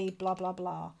know, pay blah, blah,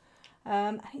 blah.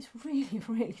 And it's really,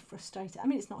 really frustrating. I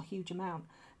mean, it's not a huge amount,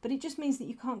 but it just means that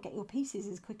you can't get your pieces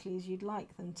as quickly as you'd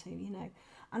like them to, you know.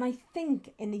 And I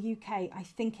think in the UK, I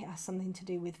think it has something to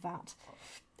do with VAT.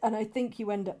 And I think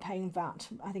you end up paying VAT.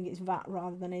 I think it's VAT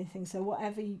rather than anything. So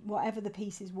whatever the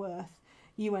piece is worth,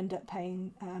 you end up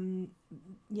paying,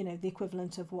 you know, the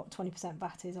equivalent of what 20%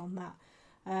 VAT is on that.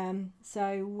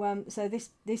 So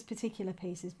this particular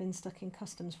piece has been stuck in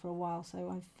customs for a while,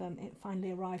 so it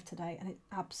finally arrived today, and it's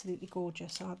absolutely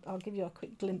gorgeous. So I'll give you a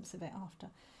quick glimpse of it after.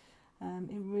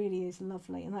 It really is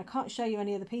lovely, and I can't show you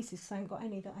any of the pieces because I haven't got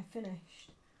any that I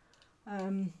finished.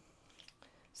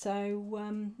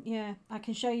 Yeah, I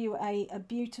can show you a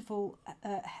beautiful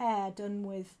hair done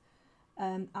with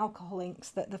alcohol inks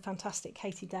that the fantastic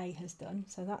Katie Day has done.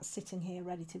 So that's sitting here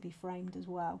ready to be framed as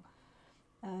well.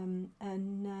 And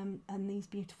these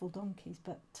beautiful donkeys,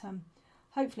 but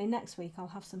hopefully next week I'll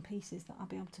have some pieces that I'll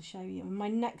be able to show you. And my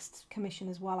next commission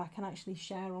as well I can actually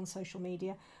share on social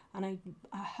media, and I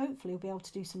hopefully will be able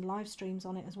to do some live streams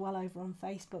on it as well over on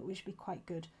Facebook, which would be quite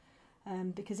good,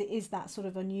 because it is that sort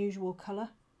of unusual colour.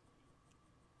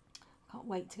 Can't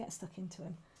wait to get stuck into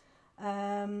him.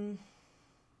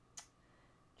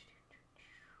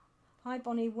 Hi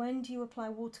Bonnie, when do you apply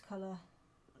watercolour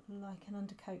like an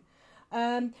undercoat?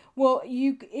 Well,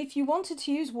 if you wanted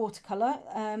to use watercolour,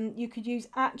 you could use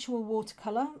actual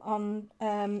watercolour on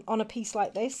a piece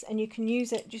like this, and you can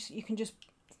use it, you can just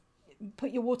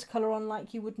put your watercolour on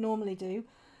like you would normally do,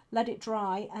 let it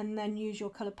dry, and then use your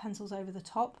coloured pencils over the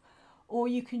top. Or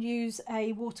you can use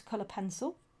a watercolour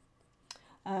pencil,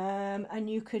 and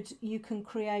you can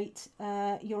create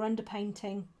your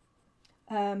underpainting,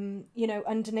 you know,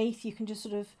 underneath. You can just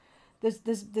sort of,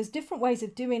 there's different ways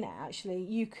of doing it actually.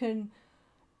 You can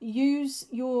use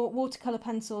your watercolour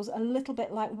pencils a little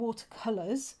bit like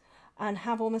watercolours and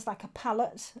have almost like a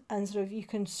palette, and sort of you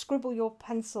can scribble your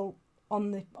pencil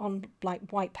on like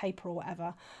white paper or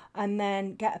whatever, and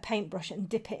then get a paintbrush and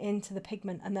dip it into the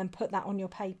pigment and then put that on your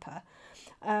paper.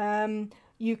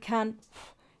 You can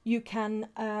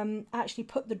actually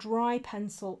put the dry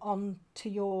pencil onto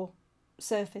your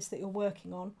surface that you're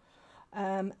working on,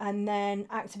 and then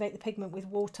activate the pigment with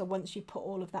water once you put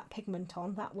all of that pigment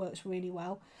on. That works really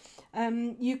well. I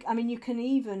mean, you can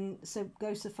even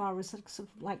go so far as sort of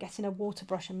like getting a water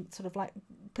brush and sort of like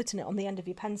putting it on the end of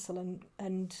your pencil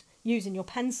and using your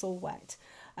pencil wet.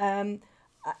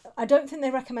 I don't think they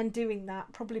recommend doing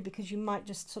that, probably because you might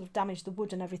just sort of damage the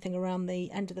wood and everything around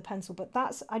the end of the pencil.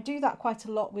 But I do that quite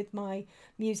a lot with my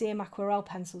museum aquarelle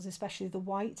pencils, especially the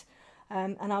white.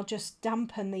 And I'll just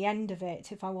dampen the end of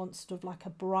it if I want sort of like a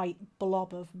bright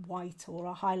blob of white or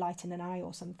a highlight in an eye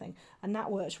or something, and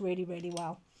that works really, really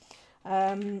well.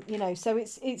 You know, so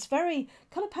it's very,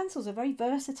 colour pencils are very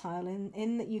versatile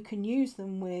in that you can use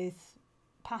them with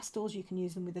pastels, you can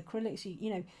use them with acrylics,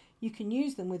 you know, you can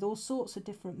use them with all sorts of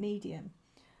different medium.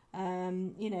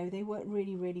 You know, they work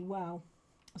really, really well.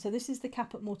 So this is the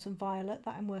Caput Mortuum Violet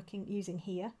that I'm using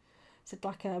here. It's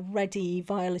like a reddy,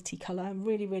 violetty colour,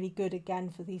 really, really good again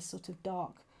for these sort of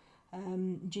dark,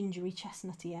 gingery,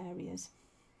 chestnutty areas.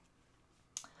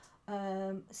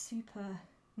 Super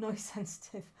noise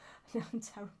sensitive. No, I'm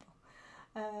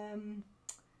terrible.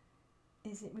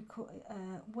 Is it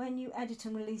when you edit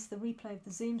and release the replay of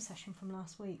the Zoom session from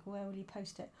last week, where will you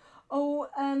post it? Oh,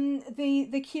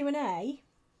 the Q&A.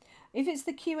 If it's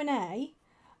the Q&A,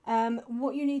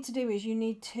 what you need to do is you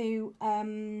need to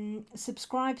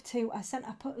subscribe to, I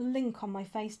put a link on my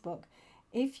Facebook.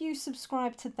 If you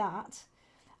subscribe to that,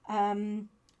 and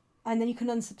then you can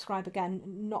unsubscribe again,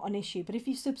 not an issue. But if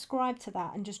you subscribe to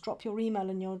that and just drop your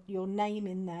email and your name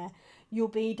in there, you'll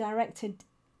be directed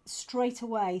straight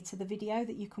away to the video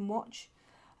that you can watch.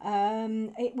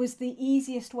 It was the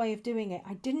easiest way of doing it.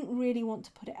 I didn't really want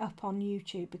to put it up on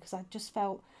YouTube because I just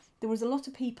felt there was a lot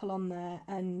of people on there,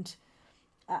 and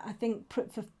I think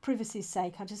for privacy's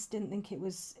sake, I just didn't think it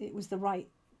was the right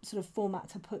sort of format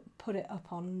to put it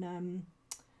up on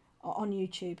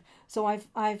YouTube. So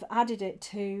I've added it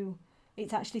to,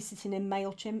 it's actually sitting in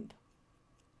MailChimp.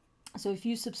 So if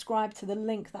you subscribe to the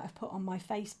link that I've put on my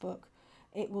Facebook,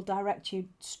 it will direct you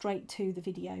straight to the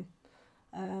video.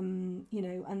 You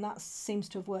know, and that seems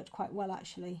to have worked quite well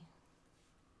actually.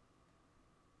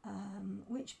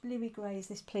 Which bluey grey is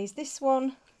this, please? This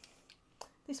one,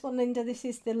 Linda. This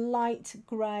is the light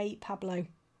grey Pablo.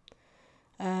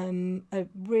 A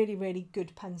really, really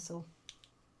good pencil.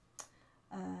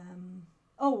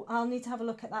 Oh, I'll need to have a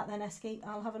look at that then, Eski.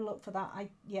 I'll have a look for that.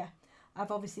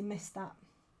 I've obviously missed that.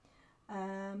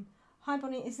 Hi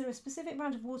Bonnie, is there a specific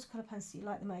brand of watercolour pencil you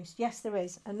like the most? Yes, there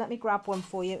is, and let me grab one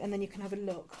for you, and then you can have a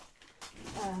look.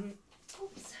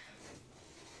 Oops.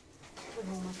 Bring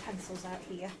all my pencils out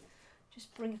here.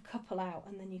 Just bring a couple out,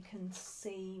 and then you can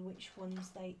see which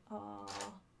ones they are.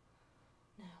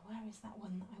 Now, where is that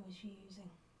one that I was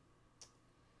using?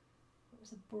 It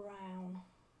was a brown.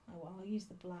 Oh well, I'll use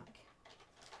the black.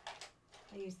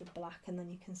 I use the black, and then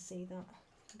you can see that.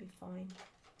 It'll be fine.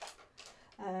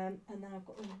 And then I've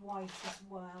got the white as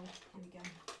well. Here we go.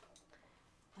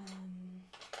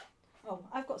 Oh,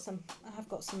 I've got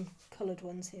some coloured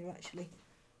ones here actually.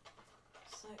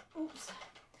 So, oops.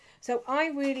 So I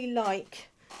really like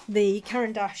the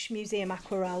Caran Museum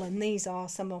Aquarelle, and these are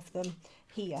some of them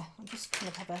here. I'll just kind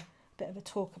of have a bit of a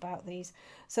talk about these.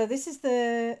 So this is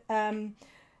the,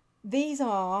 these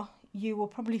are, you will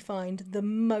probably find, the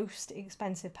most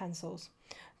expensive pencils.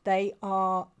 They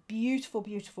are beautiful,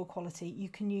 beautiful quality. You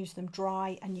can use them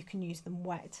dry and you can use them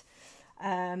wet.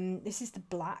 This is the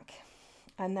black,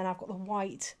 and then I've got the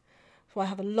white. So I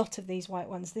have a lot of these white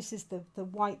ones. This is the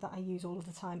white that I use all of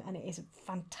the time, and it is a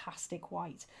fantastic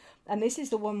white. And this is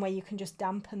the one where you can just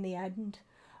dampen the end,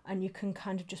 and you can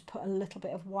kind of just put a little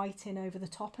bit of white in over the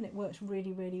top, and it works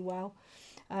really, really well.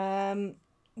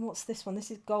 What's this one?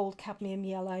 This is gold cadmium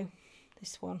yellow,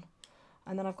 this one.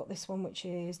 And then I've got this one, which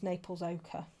is Naples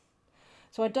ochre.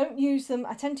 So I don't use them.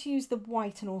 I tend to use the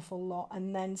white an awful lot,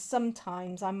 and then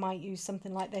sometimes I might use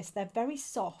something like this. They're very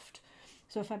soft.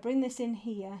 So if I bring this in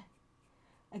here,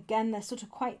 again, they're sort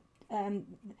of quite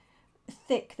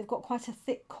thick. They've got quite a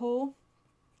thick core.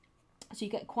 So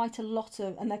you get quite a lot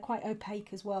of, and they're quite opaque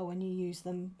as well when you use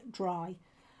them dry.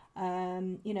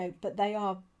 You know, but they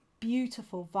are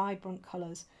beautiful, vibrant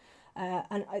colours.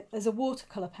 As a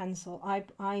watercolour pencil,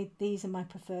 these are my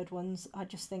preferred ones. I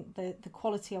just think the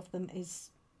quality of them is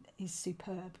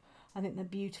superb. I think they're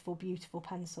beautiful, beautiful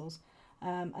pencils.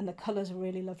 And the colours are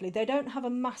really lovely. They don't have a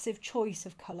massive choice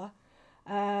of colour.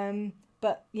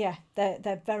 But yeah,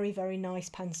 they're very, very nice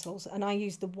pencils, and I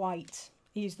use the white.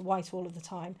 I use the white all of the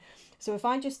time. So if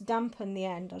I just dampen the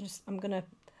end, I'm gonna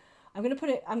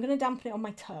dampen it on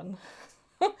my tongue.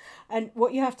 And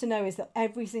what you have to know is that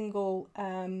every single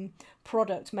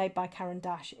product made by Caran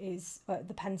is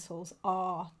the pencils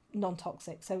are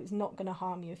non-toxic, so it's not going to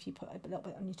harm you if you put a little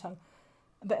bit on your tongue.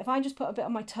 But if I just put a bit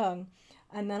on my tongue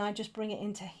and then I just bring it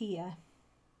into here,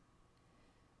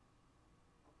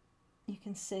 you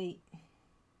can see.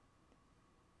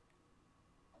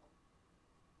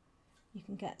 You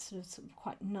can get sort of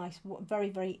quite nice, very,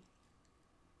 very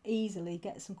easily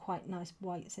get some quite nice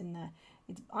whites in there.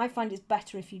 I find it's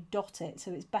better if you dot it,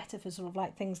 so it's better for sort of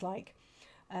like things like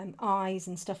eyes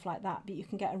and stuff like that, but you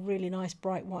can get a really nice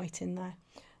bright white in there,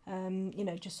 you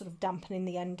know, just sort of dampening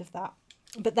the end of that.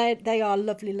 But they are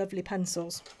lovely, lovely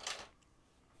pencils.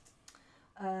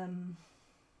 And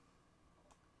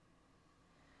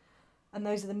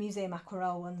those are the Museum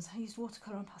Aquarelle ones. I used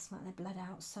watercolour and Pastelmat and they bled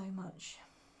out so much.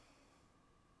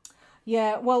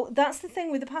 Yeah, well, that's the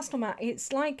thing with the Pastelmat.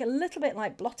 It's like a little bit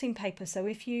like blotting paper. So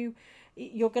if you're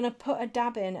going to put a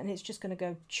dab in and it's just going to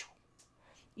go,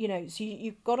 you know, so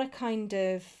you've got to kind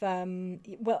of,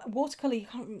 well, watercolour, you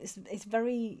can't, it's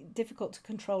very difficult to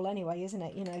control anyway, isn't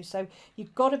it? You know, so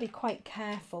you've got to be quite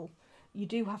careful. You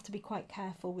do have to be quite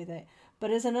careful with it.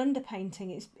 But as an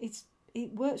underpainting,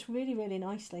 it works really, really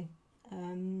nicely.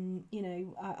 You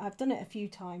know, I've done it a few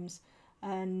times,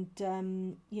 and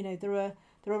you know, there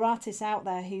are artists out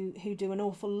there who do an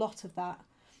awful lot of that.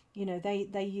 You know,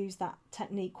 they use that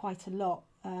technique quite a lot.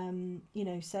 You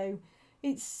know, so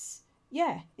it's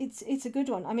a good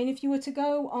one. I mean, if you were to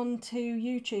go onto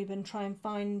YouTube and try and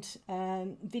find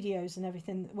videos and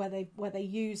everything where they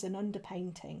use an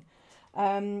underpainting,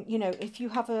 you know, if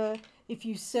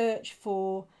you search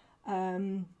for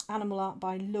Animal Art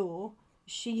by Law,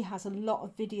 she has a lot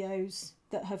of videos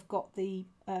that have got the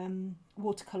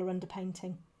watercolour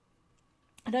underpainting.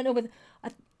 I don't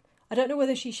know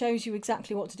whether she shows you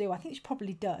exactly what to do. I think she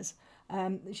probably does.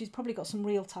 She's probably got some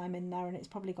real time in there, and it's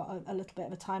probably got a little bit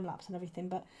of a time lapse and everything.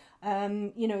 But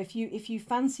you know, if you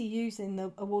fancy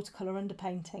using a watercolour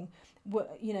underpainting,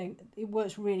 you know, it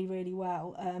works really, really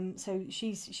well. So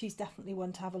she's definitely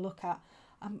one to have a look at.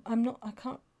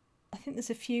 I think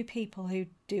there's a few people who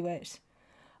do it.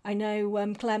 I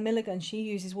know Claire Milligan, she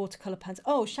uses watercolour pencils.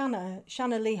 Oh,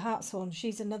 Shanna Lee Hartshorn,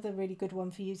 she's another really good one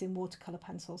for using watercolour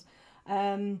pencils.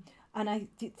 And I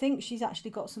think she's actually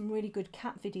got some really good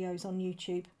cat videos on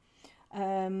YouTube.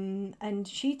 And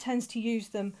she tends to use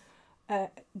them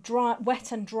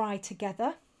wet and dry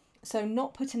together. So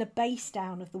not putting a base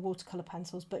down of the watercolour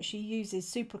pencils, but she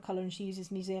uses Supracolour and she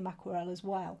uses Museum Aquarelle as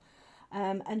well.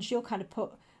 And she'll kind of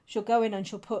she'll go in and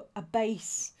she'll put a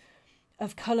base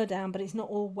of colour down, but it's not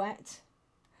all wet,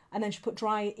 and then she'll put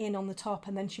dry in on the top,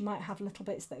 and then she might have little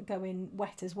bits that go in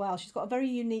wet as well. She's got a very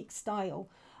unique style,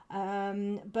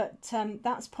 but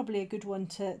that's probably a good one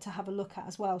to have a look at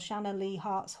as well. Shanna Lee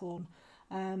Hartshorn,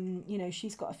 you know,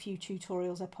 she's got a few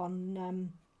tutorials up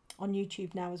on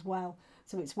YouTube now as well,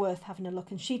 so it's worth having a look.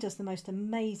 And she does the most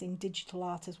amazing digital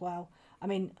art as well. I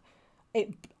mean,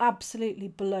 it absolutely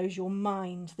blows your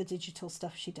mind, the digital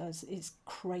stuff she does. It's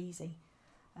crazy.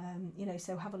 You know,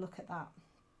 so have a look at that.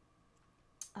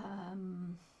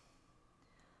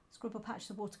 Scribble patch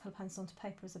the watercolour pencil onto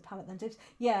paper as a palette, then dips.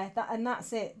 Yeah,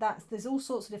 that's it. There's all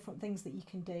sorts of different things that you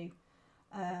can do.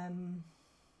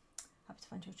 Happy to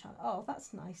find your channel. Oh,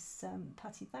 that's nice,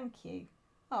 Patty. Thank you.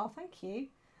 Oh, thank you.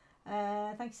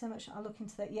 Thank you so much. I'll look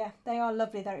into that. Yeah, they are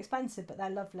lovely. They're expensive, but they're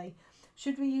lovely.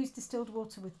 Should we use distilled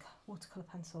water with watercolour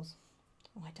pencils?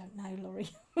 Oh, I don't know, Laurie.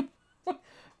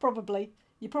 Probably.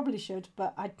 You probably should,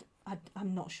 but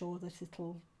I'm not sure that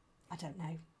it'll... I don't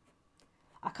know.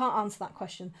 I can't answer that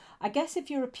question. I guess if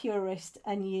you're a purist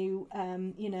and you,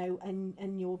 you know,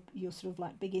 and you're sort of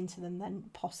like big into them, then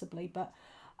possibly. But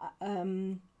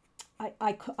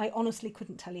I honestly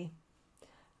couldn't tell you.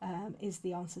 Is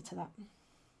the answer to that.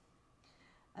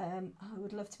 I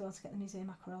would love to be able to get the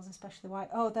museum aquarels, especially white.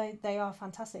 Oh, they are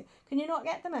fantastic. Can you not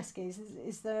get them, Eskies?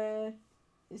 Is there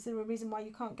a reason why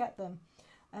you can't get them?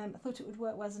 I thought it would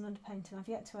work well as an underpainting. I've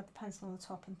yet to add the pencil on the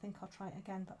top and think I'll try it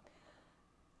again. But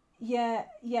yeah,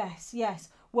 yes.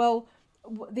 Well,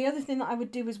 the other thing that I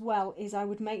would do as well is I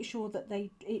would make sure that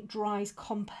it dries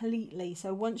completely.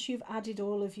 So once you've added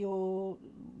all of your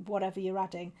whatever you're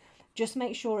adding, just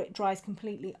make sure it dries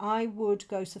completely. I would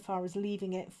go so far as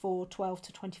leaving it for 12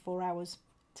 to 24 hours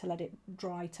to let it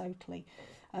dry totally.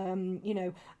 You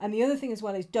know, and the other thing as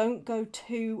well is don't go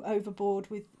too overboard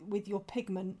with your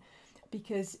pigment,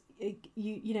 because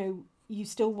you know, you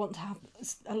still want to have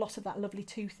a lot of that lovely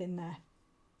tooth in there,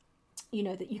 you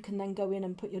know, that you can then go in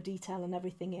and put your detail and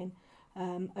everything in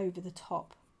over the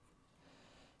top.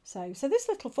 So this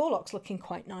little Forelock's looking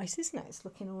quite nice, isn't it? It's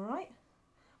looking all right.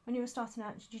 When you were starting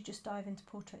out, did you just dive into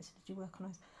portraits, or did you work on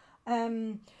eyes?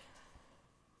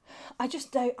 I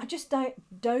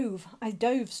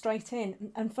dove straight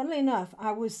in, and funnily enough,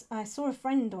 I saw a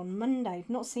friend on Monday. I've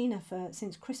not seen her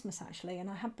since Christmas actually, and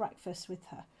I had breakfast with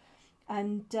her,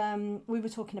 and we were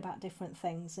talking about different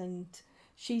things. And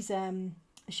she's a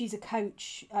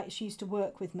coach. She used to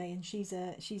work with me, and she's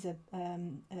a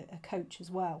coach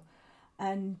as well,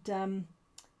 and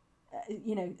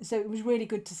you know, so it was really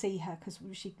good to see her, because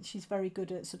she's very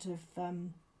good at sort of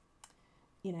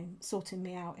you know, sorting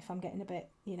me out if I'm getting a bit,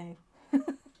 you know,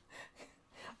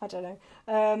 I don't know.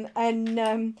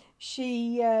 And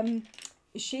she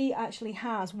actually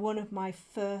has one of my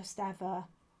first ever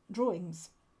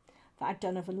drawings that I'd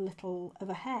done of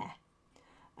a hare.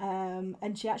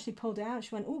 And she actually pulled it out.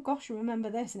 She went, oh gosh, I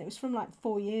remember this, and it was from like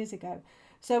 4 years ago.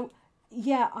 So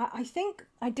yeah, I think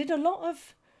I did a lot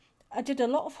of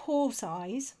horse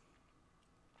eyes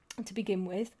to begin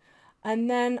with,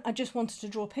 and then I just wanted to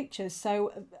draw pictures.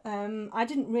 So I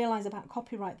didn't realise about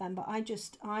copyright then, but I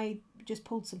just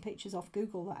pulled some pictures off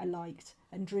Google that I liked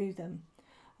and drew them,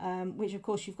 which of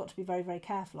course you've got to be very, very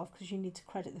careful of, because you need to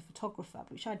credit the photographer,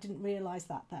 which I didn't realise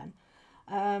that then.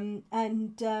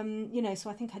 You know, so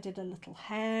I think I did a little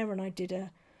hare, and I did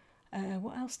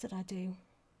what else did I do?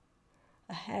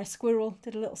 A hare squirrel,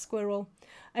 did a little squirrel.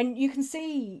 And you can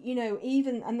see, you know,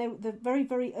 even, and they're very,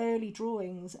 very early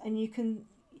drawings, and you can,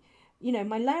 you know,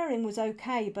 my layering was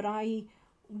okay, but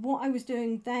what I was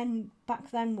doing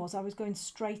back then was I was going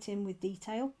straight in with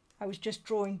detail. I was just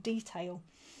drawing detail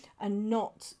and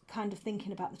not kind of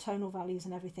thinking about the tonal values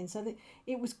and everything. So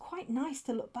it was quite nice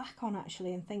to look back on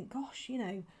actually and think, gosh, you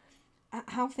know,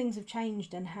 how things have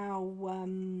changed, and how,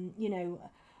 you know,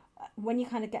 when you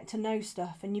kind of get to know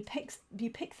stuff, and you pick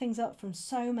things up from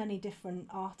so many different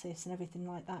artists and everything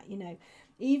like that, you know.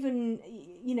 Even,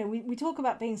 you know, we talk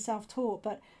about being self-taught,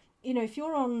 but, you know, if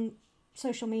you're on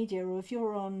social media or if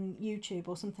you're on YouTube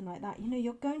or something like that, you know,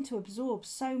 you're going to absorb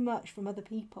so much from other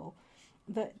people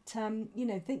that, you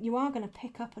know, that you are going to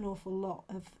pick up an awful lot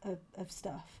of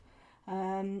stuff.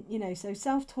 You know, so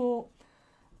self-taught,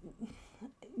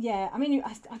 yeah, I mean,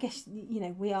 I guess, you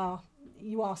know,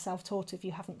 you are self-taught if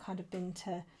you haven't kind of been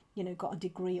to, you know, got a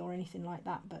degree or anything like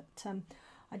that. But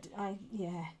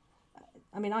yeah,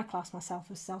 I mean, I class myself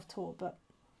as self-taught, but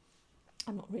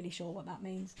I'm not really sure what that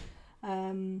means.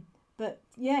 But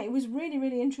yeah, it was really,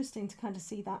 really interesting to kind of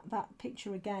see that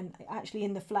picture again, actually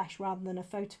in the flesh rather than a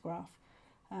photograph,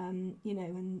 you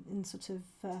know, and sort of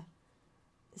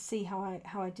see how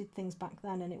I did things back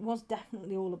then. And it was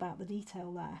definitely all about the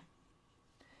detail there.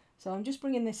 So I'm just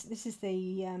bringing this is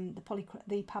the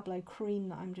Pablo cream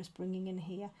that I'm just bringing in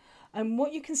here. And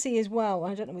what you can see as well,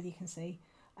 I don't know whether you can see,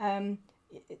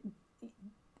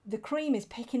 the cream is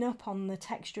picking up on the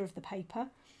texture of the paper,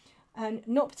 and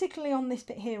not particularly on this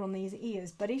bit here on these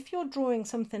ears, but if you're drawing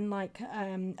something like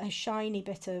a shiny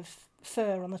bit of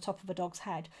fur on the top of a dog's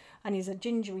head, and he's a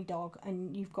gingery dog,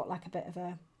 and you've got like a bit of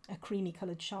a creamy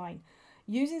coloured shine,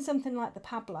 using something like the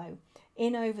Pablo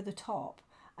in over the top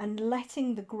and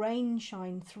letting the grain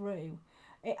shine through,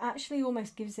 it actually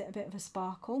almost gives it a bit of a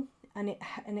sparkle, and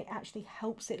it actually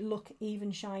helps it look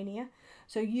even shinier.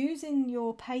 So using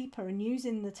your paper and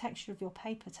using the texture of your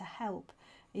paper to help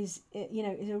is, you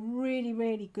know, is a really,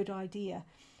 really good idea.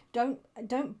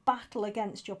 Don't battle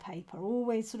against your paper.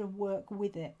 Always sort of work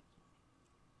with it,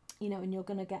 you know, and you're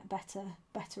going to get better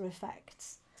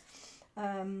effects.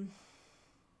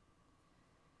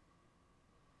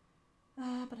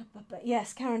 But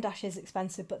yes, Caran d'Ache is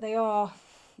expensive, but they are,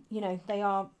 you know, they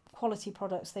are quality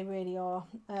products. They really are.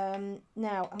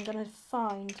 Now I'm going to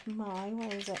find my,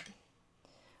 where is it?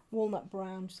 Walnut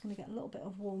brown. I'm just going to get a little bit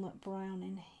of walnut brown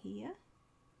in here.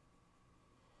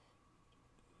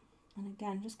 And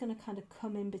again, just going to kind of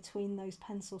come in between those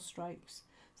pencil strokes.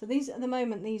 So these, at the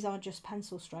moment, these are just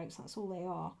pencil strokes. That's all they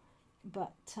are.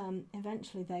 But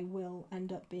eventually they will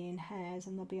end up being hairs,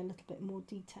 and they'll be a little bit more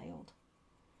detailed.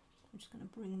 I'm just going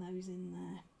to bring those in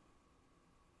there.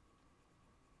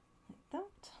 Like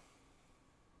that.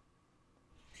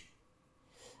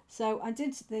 So I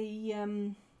did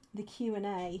the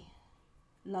Q&A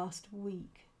last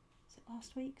week. Was it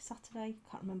last week? Saturday?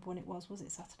 Can't remember when it was. Was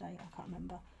it Saturday? I can't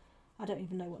remember. I don't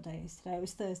even know what day it is today. It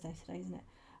was Thursday today, isn't it?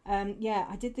 Yeah,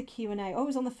 I did the Q&A. Oh, it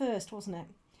was on the 1st, wasn't it?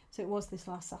 So it was this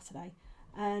last Saturday.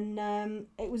 And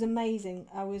it was amazing.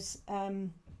 I was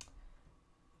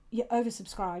yeah,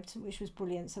 oversubscribed, which was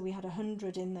brilliant. So we had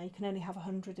 100 in there. You can only have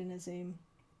 100 in a Zoom.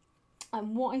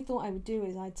 And what I thought I would do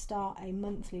is I'd start a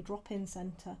monthly drop-in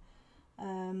centre,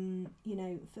 you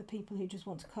know, for people who just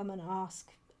want to come and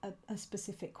ask a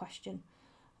specific question.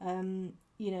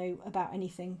 You know, about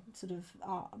anything sort of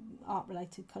art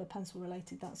related, colour pencil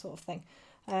related, that sort of thing.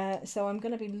 So I'm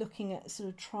going to be looking at sort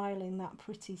of trialling that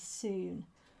pretty soon.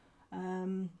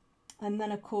 And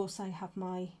then of course I have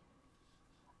my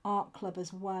art club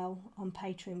as well on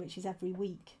Patreon, which is every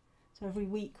week. So every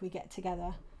week we get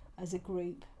together as a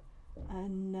group,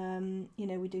 and you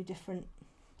know, we do different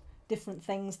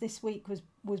things. This week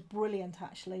was brilliant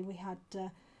actually. We had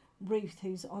Ruth,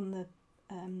 who's on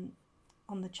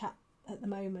the chat at the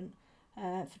moment,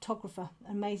 photographer,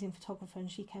 amazing photographer, and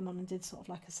she came on and did sort of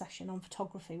like a session on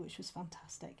photography, which was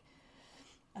fantastic,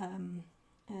 and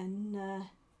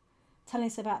telling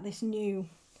us about this new,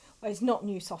 well, it's not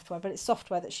new software, but it's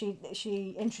software that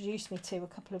she introduced me to a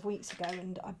couple of weeks ago,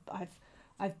 and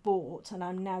I've bought and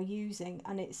I'm now using,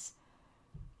 and it's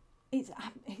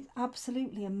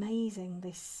absolutely amazing,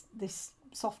 this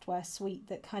software suite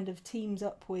that kind of teams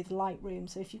up with Lightroom.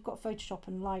 So if you've got Photoshop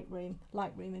and Lightroom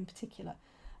in particular,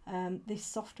 this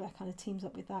software kind of teams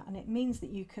up with that, and it means that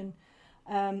you can,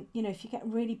 you know, if you get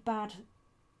really bad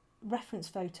reference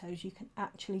photos, you can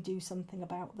actually do something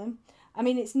about them. I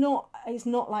mean, it's not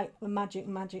like the magic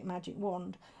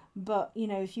wand, but you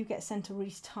know, if you get sent a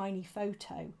really tiny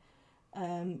photo,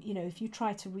 you know, if you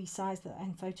try to resize that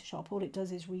in Photoshop, all it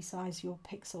does is resize your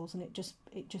pixels, and it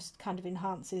just kind of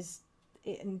enhances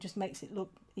it and just makes it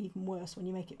look even worse when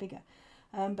you make it bigger.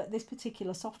 But this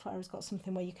particular software has got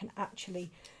something where you can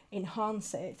actually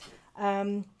enhance it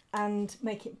and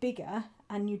make it bigger,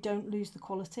 and you don't lose the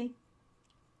quality,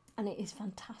 and it is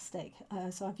fantastic.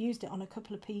 So I've used it on a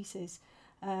couple of pieces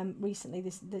recently.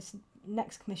 This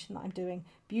next commission that I'm doing,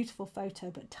 beautiful photo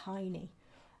but tiny,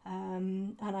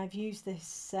 and I've used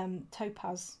this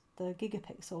Topaz, the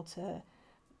gigapixel, to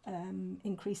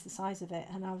increase the size of it,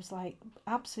 and I was like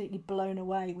absolutely blown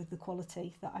away with the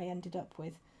quality that I ended up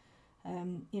with.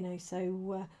 You know,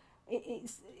 so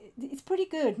it's pretty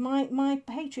good. My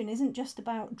Patreon isn't just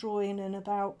about drawing and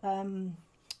about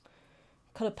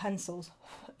colour pencils,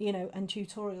 you know, and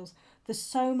tutorials. There's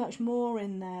so much more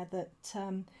in there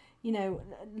that you know,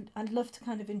 I'd love to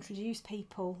kind of introduce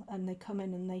people, and they come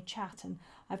in and they chat, and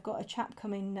I've got a chap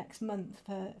coming next month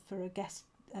for a guest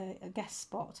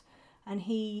spot, and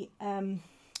he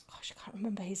gosh, I can't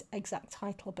remember his exact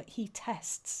title, but he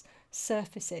tests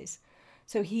surfaces.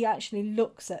 So he actually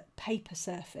looks at paper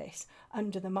surface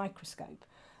under the microscope,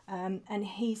 and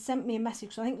he sent me a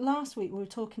message. So I think last week we were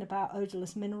talking about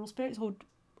odourless mineral spirits, or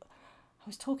I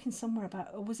was talking somewhere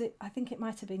about, or was it, I think it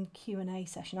might have been Q&A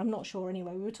session, I'm not sure.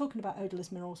 Anyway, we were talking about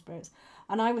odourless mineral spirits,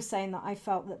 and I was saying that I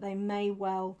felt that they may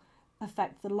well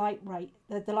affect the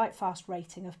Lightfast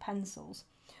rating of pencils.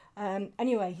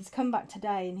 Anyway, he's come back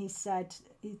today, and he said,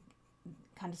 he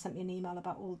kind of sent me an email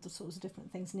about all the sorts of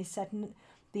different things, and he said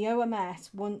the OMS,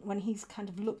 when he's kind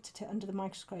of looked at it under the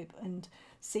microscope and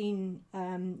seen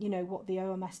you know, what the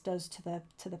OMS does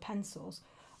to the pencils,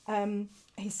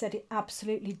 he said it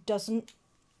absolutely doesn't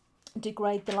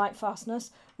degrade the light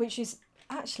fastness, which is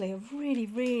actually a really,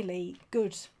 really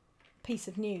good piece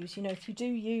of news. You know, if you do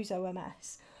use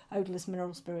OMS, odourless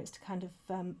mineral spirits, to kind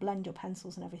of blend your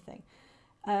pencils and everything,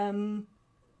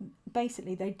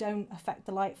 basically they don't affect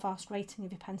the Lightfast rating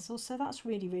of your pencils, so that's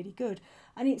really, really good.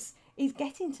 And it's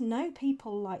getting to know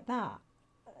people like that.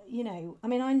 You know, I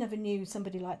mean, I never knew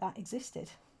somebody like that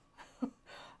existed.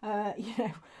 You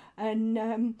know,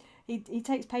 and he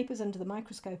takes papers under the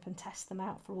microscope and tests them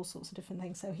out for all sorts of different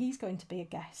things. So he's going to be a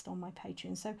guest on my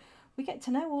Patreon. So we get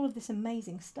to know all of this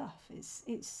amazing stuff. It's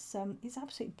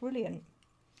absolutely brilliant.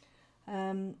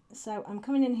 So I'm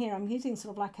coming in here. I'm using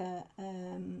sort of like a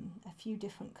few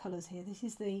different colours here. This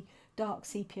is the dark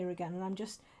sepia again, and I'm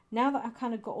just, now that I've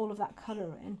kind of got all of that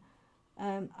colour in,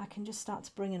 I can just start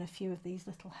to bring in a few of these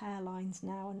little hairlines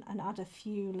now and add a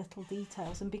few little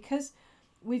details. And because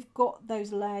we've got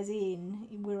those layers in,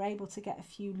 we're able to get a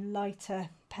few lighter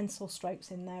pencil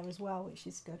strokes in there as well, which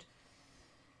is good.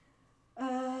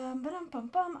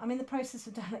 I'm in the process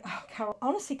of doing it. Oh, Carol,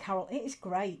 honestly, Carol, it is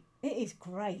great. It is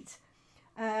great.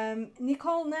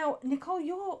 Nicole,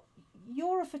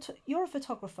 you're a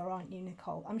photographer, aren't you,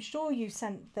 Nicole? I'm sure you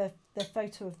sent the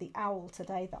photo of the owl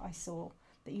today that I saw,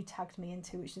 that you tagged me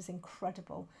into, which is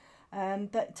incredible.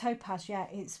 But Topaz, yeah,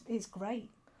 it's great.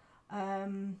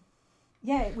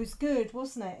 Yeah, it was good,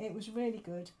 wasn't it? It was really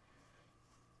good.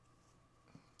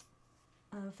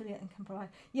 Affiliate and can provide.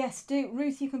 Yes, do,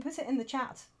 Ruth, you can put it in the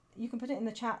chat. You can put it in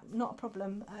the chat, not a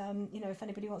problem. You know, if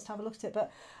anybody wants to have a look at it.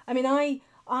 But I mean,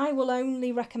 I will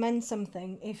only recommend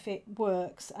something if it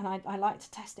works, and I like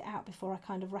to test it out before I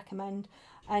kind of recommend.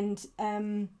 And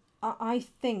I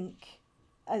think,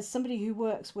 as somebody who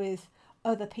works with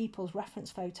other people's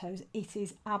reference photos, it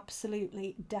is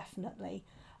absolutely, definitely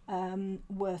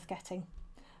worth getting.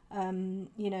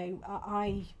 You know,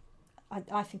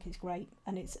 I think it's great,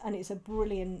 and it's a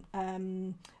brilliant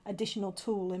additional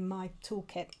tool in my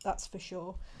toolkit, that's for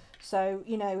sure. So,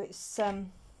 you know, it's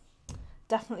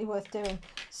definitely worth doing.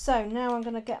 So now I'm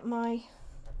going to get my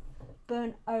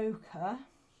burnt ochre.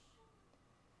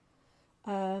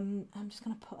 I'm just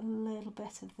going to put a little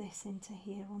bit of this into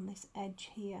here on this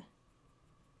edge here,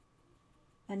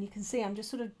 and you can see I'm just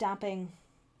sort of dabbing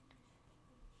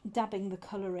the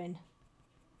colour in.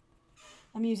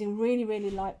 I'm using really, really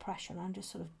light pressure, and I'm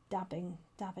just sort of dabbing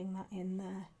that in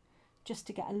there, just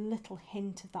to get a little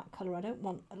hint of that colour. I don't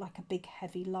want like a big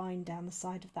heavy line down the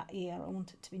side of that ear. I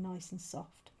want it to be nice and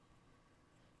soft.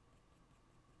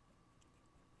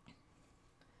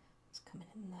 It's coming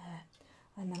in there,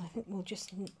 and then I think we'll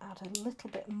just add a little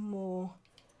bit more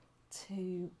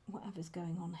to whatever's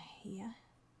going on here.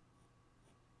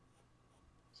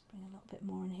 Just bring a little bit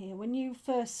more in here. When you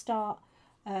first start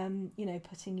you know,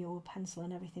 putting your pencil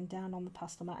and everything down on the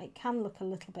Pastelmat, it can look a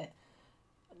little bit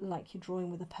like you're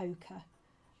drawing with a poker.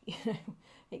 You know,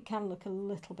 it can look a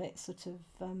little bit sort of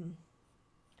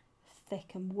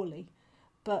thick and woolly,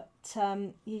 but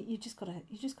you just gotta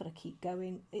keep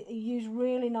going. Use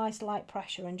really nice light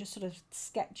pressure and just sort of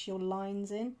sketch your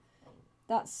lines in.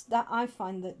 That I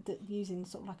find that using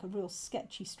sort of like a real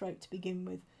sketchy stroke to begin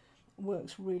with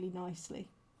works really nicely.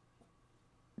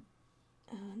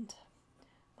 And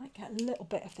might get a little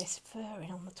bit of this fur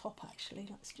in on the top, actually.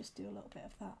 Let's just do a little bit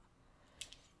of that.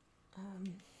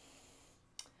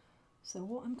 So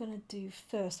what I'm going to do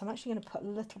first, I'm actually going to put a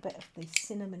little bit of the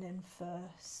cinnamon in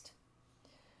first,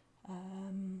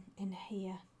 in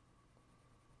here.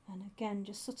 And again,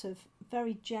 just sort of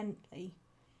very gently,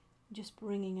 just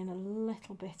bringing in a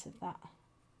little bit of that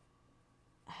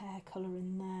hair colour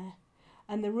in there.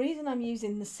 And the reason I'm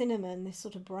using the cinnamon, this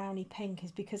sort of browny pink,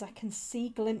 is because I can see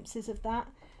glimpses of that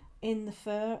in the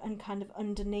fur and kind of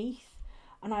underneath.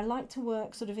 And I like to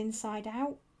work sort of inside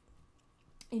out,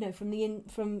 you know,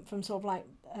 from sort of like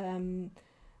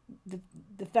the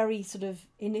very sort of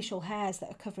initial hairs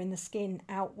that are covering the skin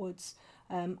outwards.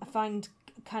 I find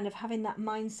kind of having that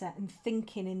mindset and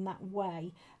thinking in that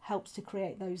way helps to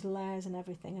create those layers and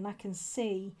everything. And I can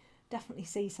definitely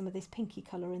see some of this pinky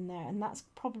colour in there, and that's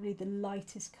probably the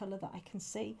lightest colour that I can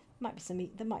see.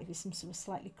 There might be some sort of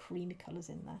slightly creamy colours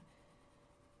in there,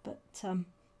 but I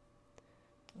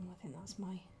think that's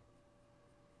one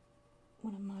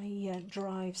of my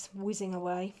drives whizzing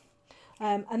away.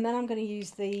 And then I'm going to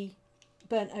use the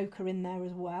burnt ochre in there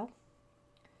as well.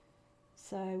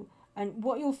 So, and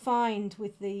what you'll find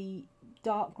with the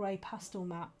dark grey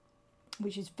Pastelmat,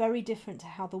 which is very different to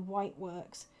how the white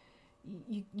works,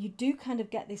 you do kind of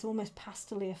get this almost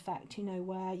pastel-y effect, you know,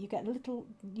 where you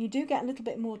do get a little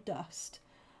bit more dust,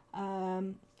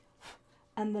 and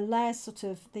the layers sort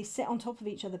of, they sit on top of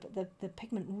each other, but the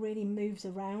pigment really moves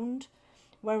around,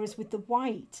 whereas with the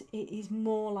white it is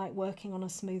more like working on a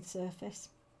smooth surface.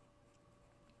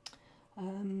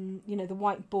 you know, the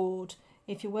white board,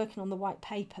 if you're working on the white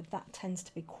paper, that tends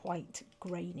to be quite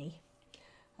grainy,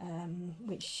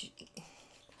 which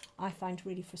I find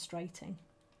really frustrating.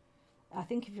 I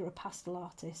think if you're a pastel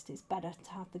artist, it's better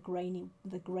to have the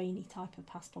grainy type of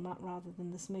pastel mat rather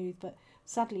than the smooth, but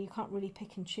sadly you can't really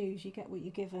pick and choose, you get what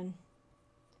you're given.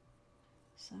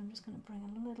 So I'm just going to bring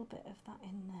a little bit of that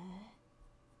in there.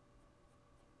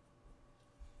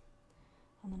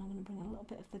 And then I'm going to bring a little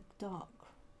bit of the dark,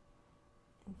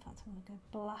 in fact I'm going to go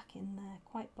black in there,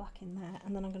 quite black in there,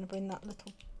 and then I'm going to bring that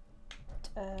little,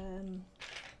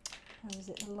 how is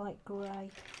it, the light grey.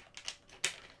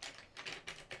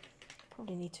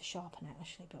 Probably need to sharpen it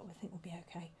actually, but I think we'll be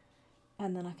okay.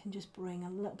 And then I can just bring a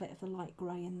little bit of the light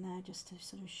grey in there just to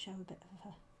sort of show a bit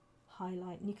of a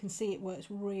highlight, and you can see it works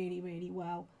really, really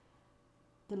well.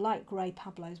 The light grey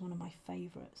Pablo is one of my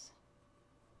favourites.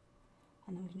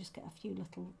 And then we can just get a few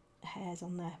little hairs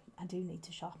on there. I do need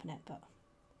to sharpen it, but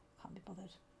can't be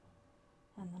bothered.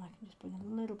 And then I can just bring a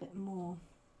little bit more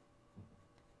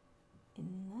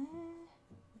in there.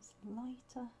 It's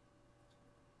lighter.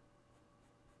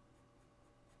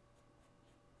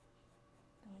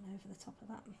 Going over the top of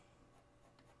that.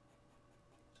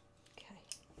 Okay.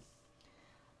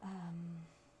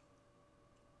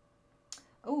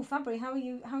 Oh, Fabry, how are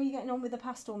you getting on with the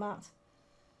pastel mat?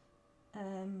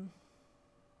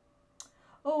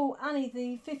 Oh, Annie,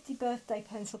 the 50 birthday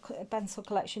pencil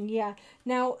collection. Yeah.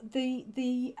 Now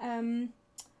the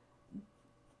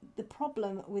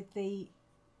problem with the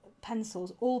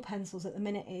pencils, all pencils at the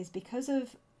minute, is because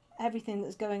of everything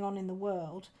that's going on in the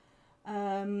world.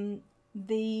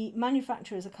 The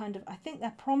manufacturers are kind of, I think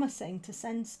they're promising to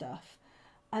send stuff,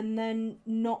 and then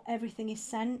not everything is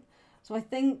sent. So I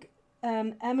think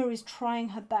Emma is trying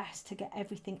her best to get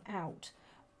everything out.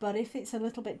 But if it's a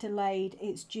little bit delayed,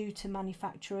 it's due to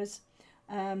manufacturers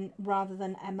rather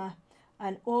than Emma.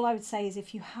 And all I would say is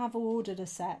if you have ordered a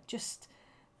set, just,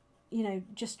 you know,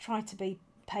 just try to be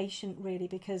patient really,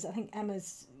 because I think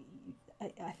Emma's,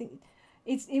 I think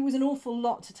it was an awful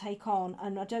lot to take on,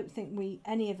 and I don't think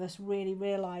any of us really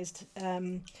realised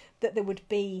that there would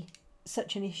be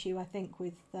such an issue, I think,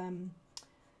 with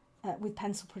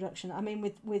pencil production. I mean,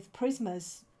 with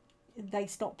Prismas, they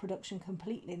stopped production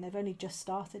completely, and they've only just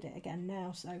started it again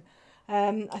now. So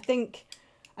I think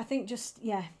just,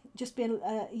 yeah, just be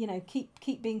you know,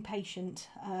 keep being patient,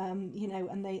 you know,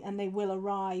 and they will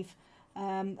arrive.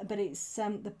 But it's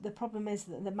the problem is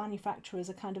that the manufacturers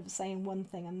are kind of saying one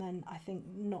thing and then I think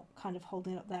not kind of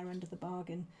holding up their end of the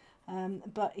bargain.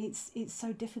 But it's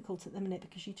so difficult at the minute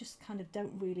because you just kind of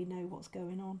don't really know what's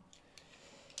going on.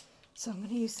 So I'm going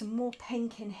to use some more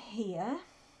pink in here.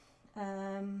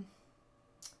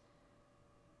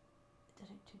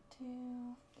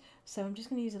 So I'm just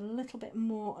going to use a little bit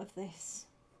more of this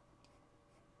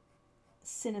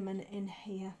cinnamon in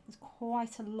here. There's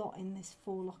quite a lot in this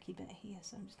forelocky bit here,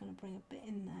 so I'm just going to bring a bit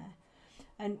in there.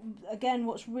 And again,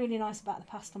 what's really nice about the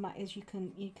pastel mat is you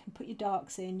can put your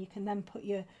darks in, you can then put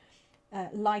your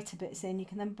lighter bits in, you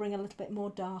can then bring a little bit more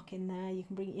dark in there, you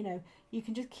can bring, you know, you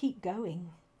can just keep going,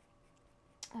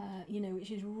 you know, which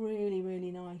is really,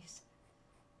 really nice.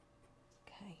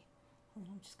 Okay, and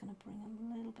I'm just going to bring a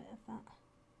little bit of that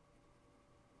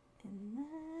in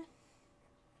there.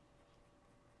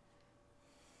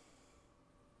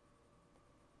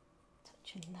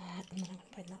 Touch in there, and then I'm going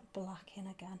to bring that black in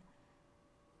again.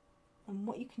 And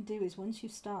what you can do is once you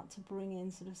start to bring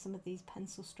in sort of some of these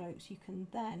pencil strokes, you can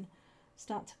then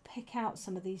start to pick out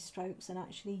some of these strokes and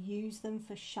actually use them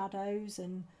for shadows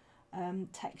and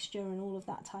texture and all of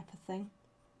that type of thing.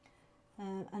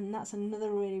 And that's another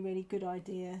really, really good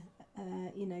idea,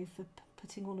 you know, for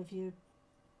putting all of your,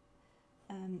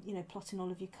 you know, plotting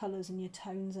all of your colours and your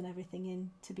tones and everything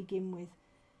in to begin with.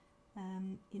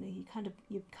 You know,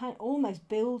 you're kind of almost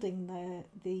building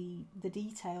the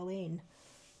detail in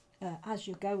as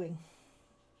you're going,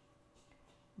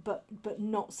 but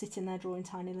not sitting there drawing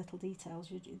tiny little details.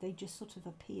 They just sort of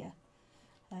appear,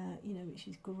 you know, which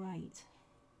is great.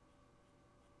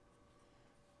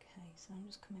 Okay, so I'm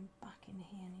just coming back in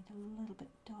here. I need a little bit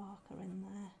darker in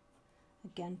there.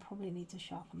 Again, probably need to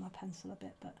sharpen my pencil a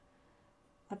bit, but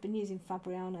I've been using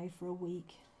Fabriano for a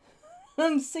week.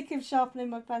 I'm sick of sharpening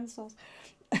my pencils.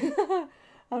 I'm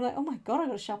like, oh my god, I've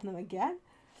got to sharpen them again.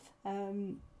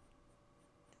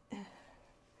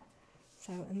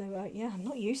 So, and they were like, yeah, I'm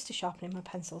not used to sharpening my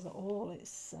pencils at all.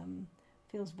 It's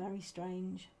feels very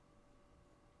strange.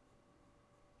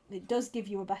 It does give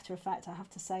you a better effect, I have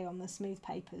to say, on the smooth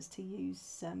papers to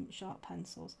use sharp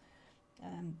pencils,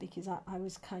 because I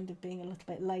was kind of being a little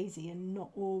bit lazy and not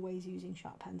always using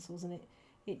sharp pencils, and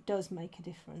it does make a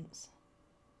difference.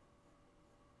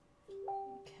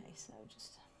 Okay, so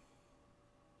just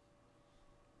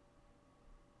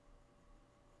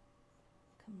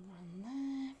come around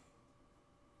there.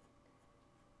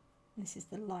 This is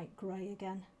the light grey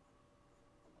again.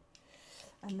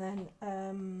 And then,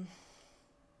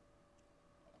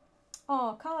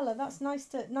 oh, Carla, that's nice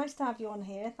to have you on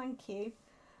here. Thank you.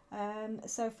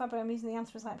 So Fabio, I'm using the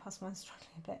anthracite pastel. I'm struggling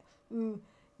a bit.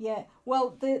 Yeah.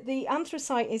 Well, the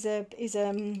anthracite is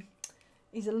a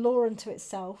lore unto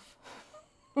itself.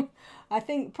 I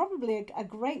think probably a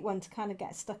great one to kind of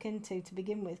get stuck into to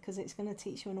begin with, because it's going to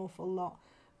teach you an awful lot.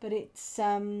 But it's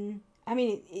I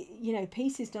mean, you know,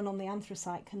 pieces done on the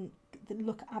anthracite can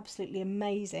look absolutely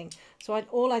amazing. So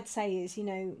all I'd say is, you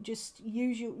know, just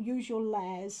use your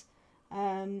layers,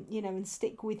 you know, and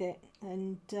stick with it,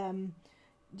 and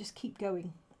just keep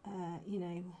going, you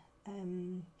know,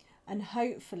 and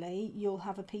hopefully you'll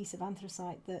have a piece of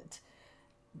anthracite that,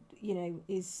 you know,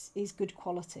 is good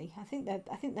quality. I think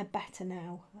they're better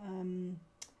now,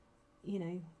 you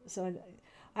know. So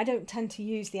I don't tend to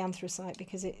use the anthracite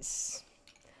because it's,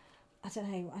 I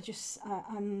don't know,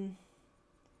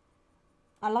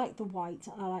 I like the white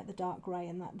and I like the dark grey,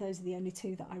 and those are the only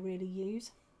two that I really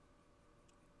use.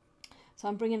 So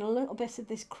I'm bringing a little bit of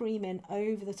this cream in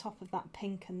over the top of that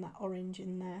pink and that orange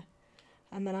in there.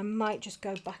 And then I might just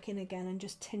go back in again and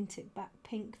just tint it back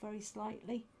pink very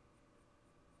slightly.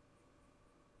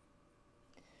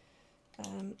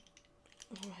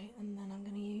 Right, and then I'm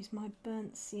going to use my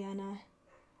burnt sienna.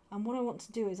 And what I want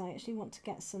to do is I actually want to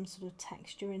get some sort of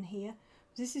texture in here.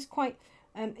 This is quite,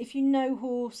 if you know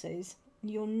horses,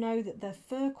 you'll know that their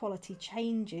fur quality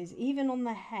changes. Even on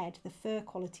the head, the fur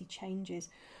quality changes.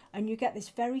 And you get this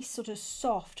very sort of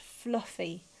soft,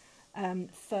 fluffy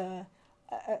fur,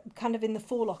 kind of in the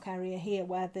forelock area here,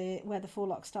 where the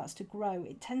forelock starts to grow.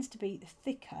 It tends to be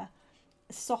thicker,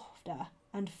 softer,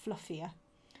 and fluffier.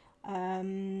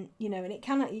 You know, and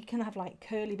you can have like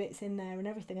curly bits in there and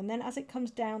everything. And then as it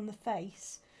comes down the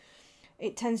face,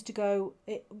 it tends to go,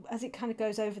 as it kind of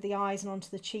goes over the eyes and onto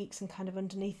the cheeks and kind of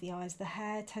underneath the eyes, the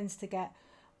hair tends to get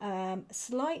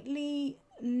slightly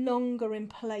longer in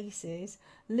places,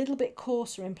 a little bit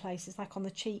coarser in places, like on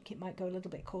the cheek it might go a little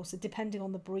bit coarser depending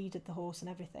on the breed of the horse and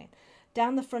everything.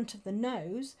 Down the front of the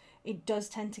nose it does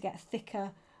tend to get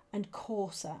thicker and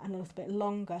coarser and a little bit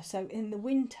longer. So in the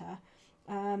winter,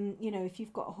 you know, if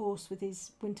you've got a horse with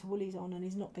his winter woolies on and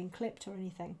he's not been clipped or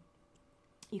anything,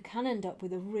 you can end up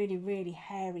with a really, really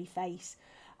hairy face,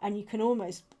 and you can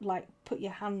almost like put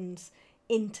your hands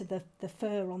into the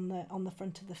fur on the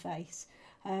front of the face.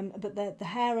 But the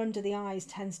hair under the eyes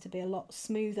tends to be a lot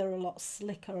smoother, a lot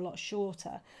slicker, a lot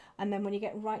shorter. And then when you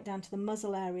get right down to the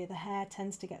muzzle area, the hair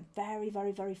tends to get very,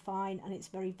 very, very fine, and it's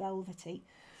very velvety.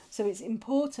 So it's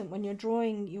important when you're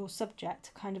drawing your subject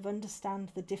to kind of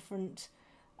understand the different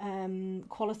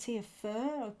quality of fur,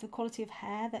 or the quality of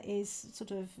hair that is sort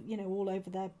of, you know, all over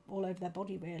their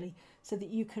body really, so that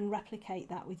you can replicate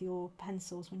that with your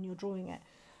pencils when you're drawing it.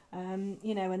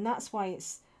 You know, and that's why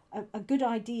it's a good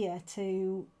idea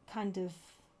to kind of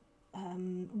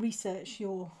research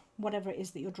your whatever it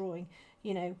is that you're drawing.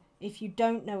 You know, if you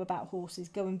don't know about horses,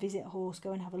 go and visit a horse,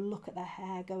 go and have a look at their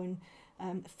hair, go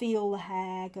and feel the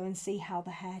hair, go and see how the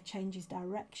hair changes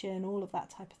direction, all of that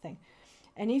type of thing.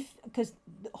 And because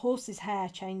the horse's hair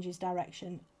changes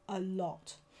direction a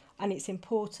lot, and it's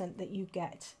important that you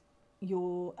get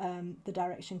your the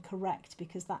direction correct,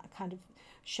 because that kind of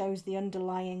shows the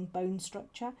underlying bone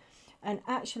structure. And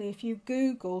actually, if you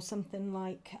Google something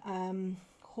like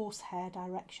horsehair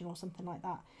direction or something like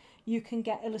that, you can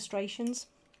get illustrations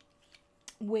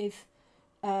with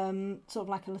sort of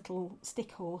like a little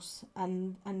stick horse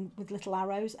and with little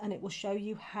arrows, and it will show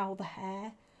you how the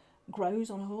hair grows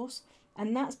on a horse.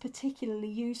 And that's particularly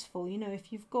useful, you know,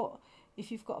 if you've got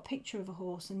a picture of a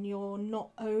horse and you're not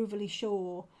overly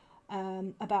sure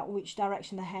about which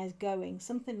direction the hair's going,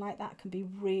 something like that can be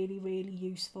really, really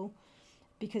useful,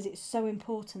 because it's so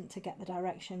important to get the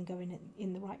direction going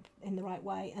in the right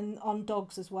way. And on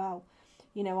dogs as well,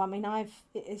 you know, I mean,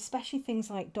 especially things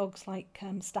like dogs like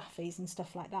staffies and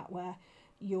stuff like that, where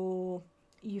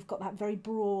you've got that very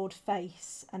broad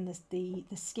face and the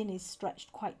skin is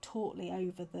stretched quite tautly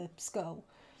over the skull.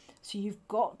 So you've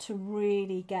got to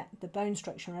really get the bone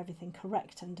structure and everything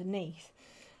correct underneath.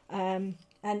 And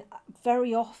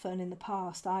very often in the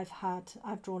past, I've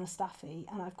drawn a staffy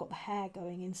and I've got the hair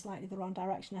going in slightly the wrong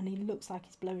direction, and he looks like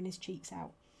he's blowing his cheeks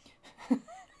out.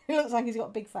 He looks like he's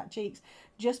got big fat cheeks,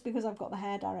 just because I've got the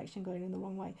hair direction going in the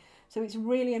wrong way. So it's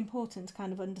really important to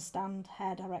kind of understand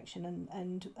hair direction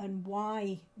and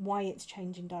why it's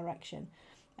changing direction,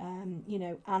 you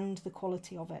know, and the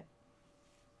quality of it.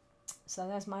 So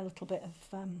there's my little bit of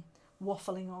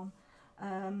waffling on.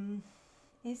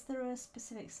 Is there a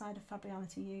specific side of Fabriano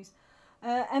to use?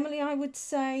 Emily, I would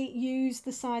say use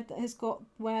the side that has got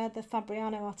where the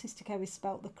Fabriano Artistico is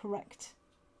spelt the correct,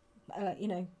 you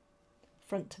know,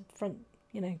 front,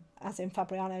 you know, as in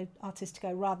Fabriano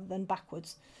Artistico rather than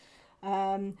backwards.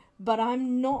 But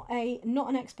I'm not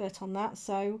an expert on that,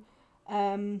 so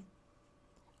I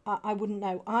wouldn't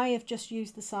know. I have just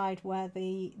used the side where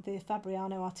the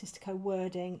Fabriano Artistico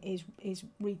wording is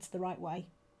reads the right way.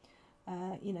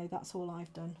 You know, that's all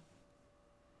I've done.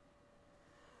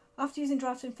 After using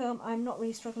drafting film, I'm not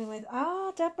really struggling with...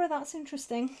 Ah, Deborah, that's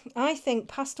interesting. I think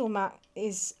Pastelmat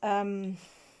is... yeah,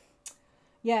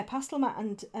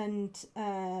 Pastelmat and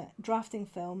drafting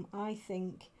film, I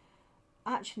think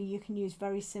actually you can use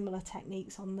very similar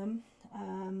techniques on them.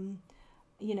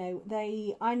 You know,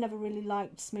 I never really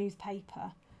liked smooth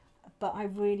paper, but I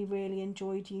really, really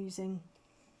enjoyed using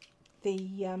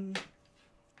the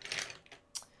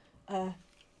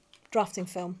drafting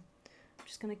film. I'm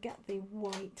just going to get the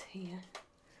white here.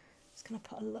 Just going to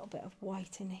put a little bit of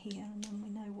white in here, and then we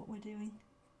know what we're doing.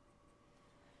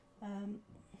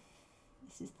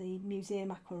 This is the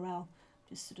Museum Aquarelle,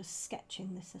 just sort of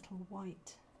sketching this little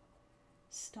white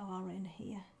star in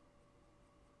here.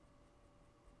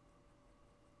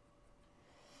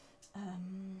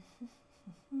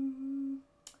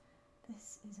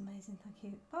 This is amazing, thank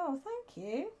you. Oh, thank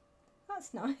you.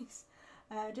 That's nice.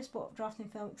 Just bought drafting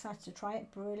film, excited to try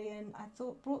it. Brilliant. I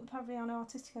brought the Fabriano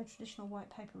Artistico traditional white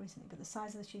paper recently, but the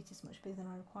size of the sheet is much bigger than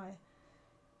I require.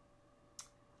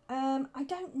 I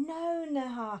don't know,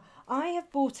 Neha. I have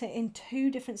bought it in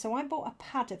two different... So I bought a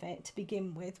pad of it to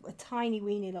begin with, a tiny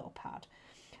weeny little pad.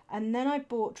 And then I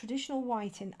bought traditional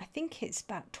white in, I think it's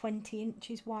about 20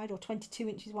 inches wide or 22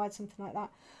 inches wide, something like that.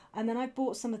 And then I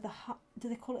bought some of the, do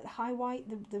they call it the high white?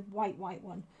 The white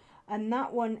one. And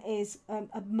that one is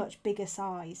a much bigger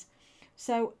size.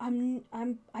 So I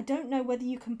don't know whether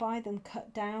you can buy them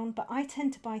cut down, but I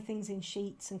tend to buy things in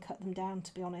sheets and cut them down,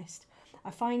 to be honest. I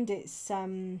find it's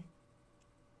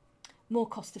more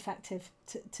cost effective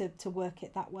to work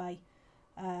it that way.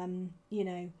 You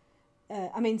know,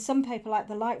 I mean, some paper like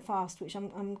the Lightfast, which I'm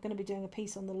going to be doing a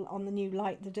piece on the new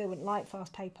the Derwent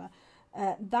Lightfast paper,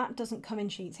 that doesn't come in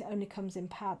sheets; it only comes in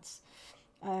pads.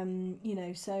 You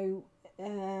know, so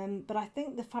but I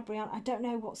think the Fabriano, I don't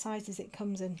know what sizes it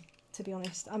comes in, to be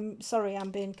honest. I'm sorry, I'm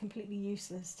being completely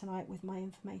useless tonight with my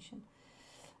information.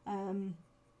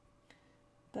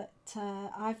 But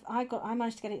I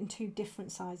managed to get it in two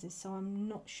different sizes, so I'm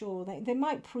not sure. They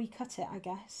might pre-cut it, I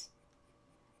guess.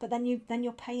 But then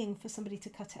you're paying for somebody to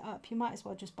cut it up. You might as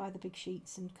well just buy the big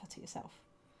sheets and cut it yourself.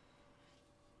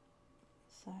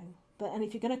 So, and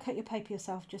if you're going to cut your paper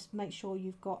yourself, just make sure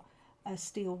you've got a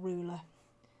steel ruler.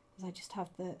 Because I just have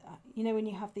the, you know, when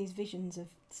you have these visions of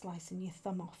slicing your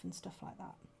thumb off and stuff like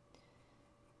that.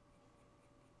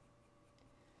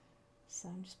 So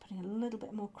I'm just putting a little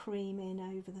bit more cream in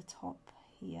over the top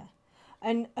here.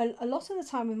 And a lot of the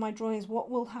time with my drawings, what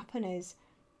will happen is,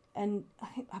 and I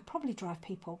think I probably drive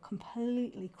people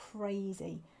completely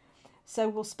crazy. So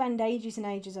we'll spend ages and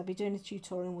ages, I'll be doing a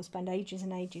tutorial, we'll spend ages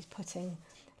and ages putting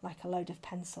like a load of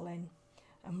pencil in.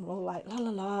 And we're all like, la la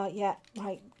la, yeah,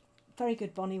 right, very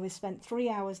good, Bonnie. We've spent 3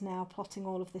 hours now plotting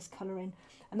all of this colour in.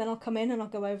 And then I'll come in and I'll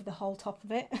go over the whole top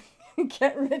of it and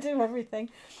get rid of everything.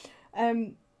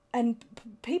 And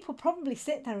people probably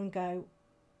sit there and go,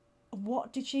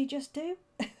 what did she just do?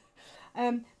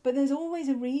 But there's always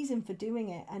a reason for doing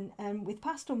it. And with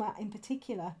Pastelmat in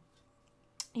particular,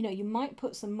 you know, you might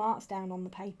put some marks down on the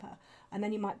paper and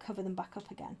then you might cover them back up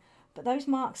again. But those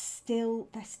marks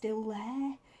they're still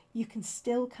there. You can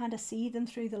still kind of see them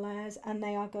through the layers, and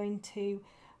they are going to,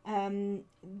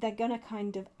 they're going to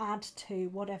kind of add to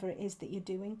whatever it is that you're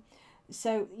doing.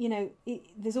 So, you know,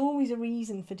 there's always a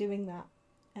reason for doing that.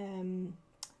 And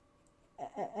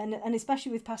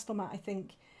especially with Pastelmat, I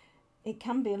think it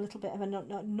can be a little bit of an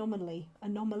anomaly,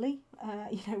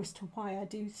 you know, as to why I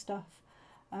do stuff.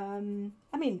 I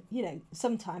mean, you know,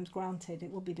 sometimes, granted,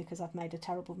 it will be because I've made a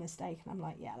terrible mistake and I'm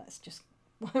like, yeah, let's just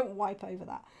wipe over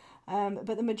that.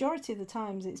 But the majority of the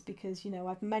times it's because, you know,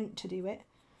 I've meant to do it.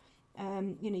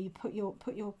 You know, you put your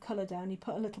colour down, you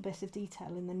put a little bit of detail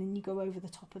in, and then you go over the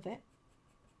top of it.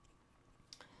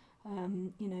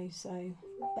 You know, so,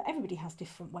 but everybody has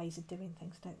different ways of doing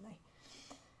things, don't they?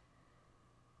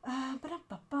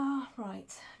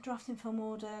 Right, drafting film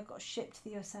order, got shipped to the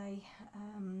USA.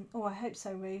 Oh, I hope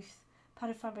so, Ruth. Pad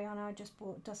of Fabriano I just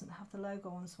bought doesn't have the logo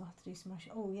on, so I'll have to do some rush.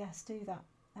 Oh, yes, do that,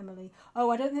 Emily.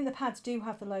 Oh, I don't think the pads do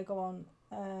have the logo on.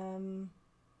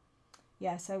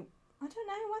 Yeah, so I don't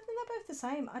know. I think they're both the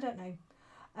same. I don't know.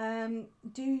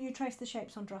 Do you trace the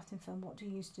shapes on drafting film? What do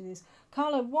you use to do this?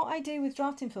 Carla, what I do with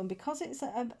drafting film, because it's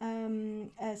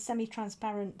a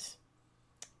semi-transparent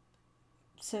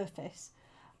surface,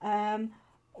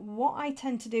 what I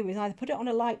tend to do is either put it on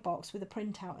a light box with a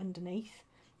printout underneath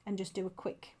and just do a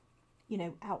quick, you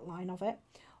know, outline of it,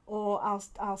 or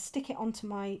I'll stick it onto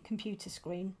my computer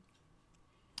screen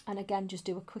and again just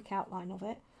do a quick outline of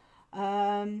it.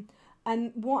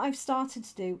 And what I've started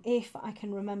to do, if I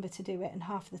can remember to do it, and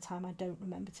half of the time I don't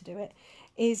remember to do it,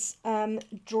 is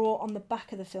draw on the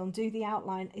back of the film, do the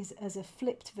outline as a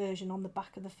flipped version on the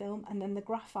back of the film, and then the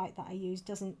graphite that I use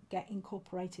doesn't get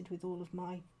incorporated with all of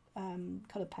my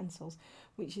coloured pencils,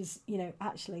 which is, you know,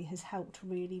 actually has helped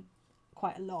really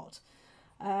quite a lot.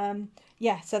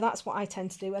 Yeah, so that's what I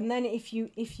tend to do. And then if you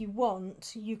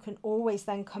want, you can always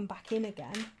then come back in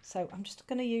again. So I'm just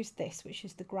going to use this, which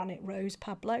is the Granite Rose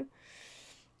Pablo.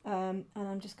 And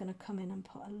I'm just going to come in and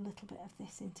put a little bit of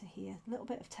this into here, a little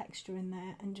bit of texture in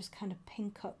there, and just kind of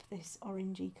pink up this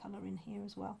orangey colour in here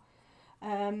as well.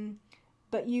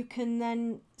 But you can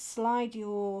then slide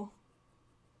your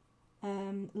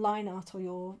line art or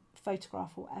your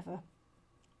photograph or whatever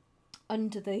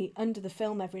under the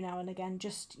film every now and again,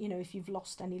 just, you know, if you've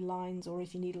lost any lines or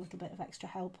if you need a little bit of extra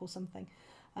help or something,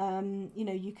 you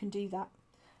know, you can do that,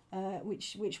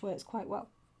 which works quite well.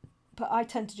 But I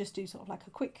tend to just do sort of like a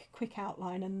quick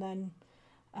outline, and then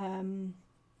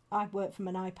I work from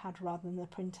an iPad rather than the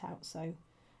printout, so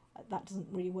that doesn't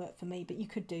really work for me, but you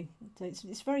could do. So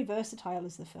it's very versatile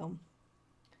as the film.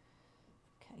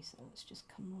 Okay, so let's just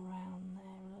come around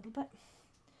there a little bit.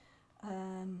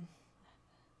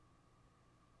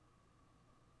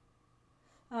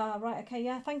 Right, okay,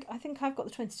 yeah, I think I've got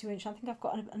the 22-inch. I think I've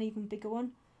got an even bigger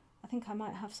one. I think I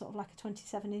might have sort of like a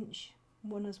 27-inch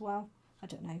one as well. I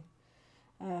don't know.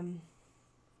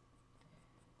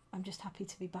 I'm just happy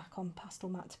to be back on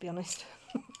Pastelmat, to be honest.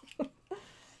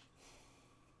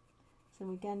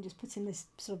 So again, just putting this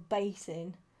sort of base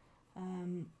in.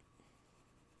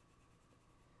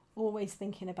 Always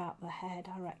thinking about the hair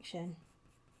direction.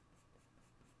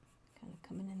 Kind of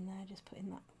coming in there, just putting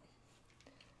that.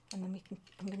 And then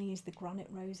I'm going to use the Granite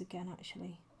Rose again,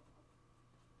 actually.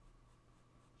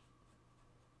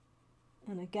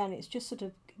 And again, it's just sort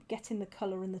of getting the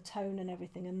colour and the tone and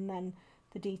everything, and then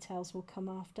the details will come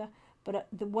after. But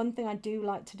the one thing I do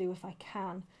like to do, if I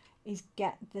can, is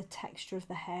get the texture of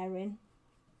the hair in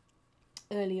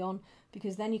early on,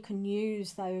 because then you can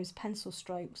use those pencil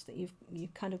strokes that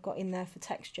you've kind of got in there for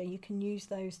texture. You can use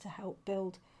those to help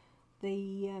build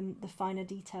the finer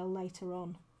detail later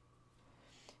on.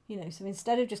 You know, so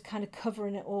instead of just kind of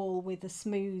covering it all with a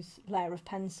smooth layer of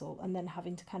pencil and then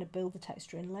having to kind of build the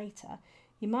texture in later,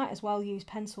 you might as well use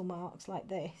pencil marks like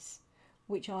this,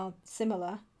 which are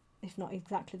similar, if not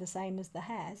exactly the same as the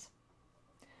hairs.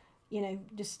 You know,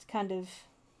 just kind of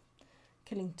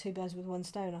killing two birds with one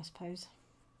stone, I suppose.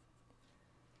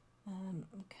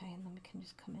 Okay, and then we can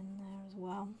just come in there as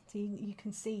well. So you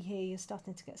can see here you're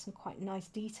starting to get some quite nice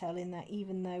detail in there,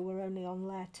 even though we're only on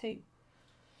layer 2.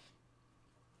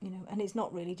 You know, and it's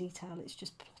not really detail, it's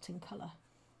just plotting colour.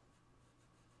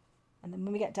 And then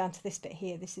when we get down to this bit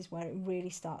here, this is where it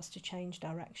really starts to change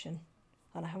direction.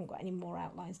 And I haven't got any more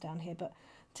outlines down here, but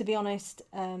to be honest,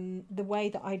 the way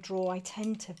that I draw, I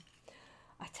tend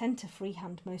to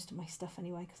freehand most of my stuff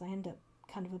anyway, because I end up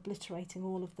kind of obliterating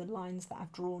all of the lines that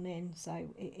I've drawn in, so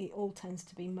it all tends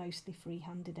to be mostly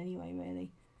free-handed anyway, really.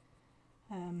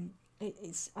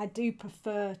 I do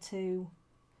prefer to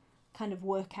kind of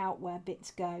work out where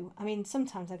bits go. I mean,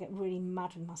 sometimes I get really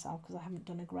mad with myself because I haven't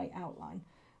done a great outline,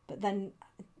 but then,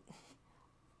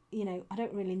 you know, I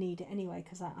don't really need it anyway,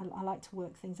 because I like to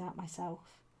work things out myself.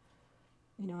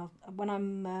 You know, when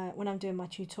I'm doing my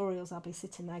tutorials, I'll be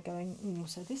sitting there going,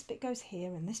 so this bit goes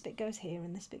here, and this bit goes here,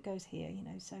 and this bit goes here, you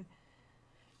know, so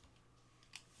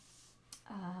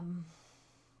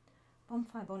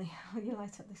Bonfire Bonnie, how you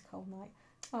light up this cold night.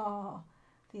 Oh,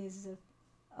 these are,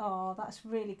 oh, that's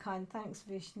really kind. Thanks,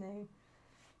 Vishnu.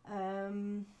 I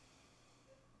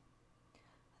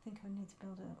think I need to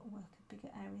build a bigger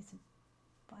area to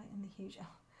bite in the huge. Oh,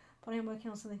 Bonnie, I'm working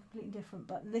on something completely different,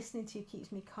 but listening to you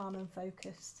keeps me calm and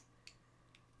focused.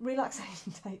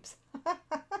 Relaxation tapes.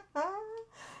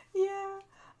 Yeah,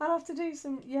 I'll have to do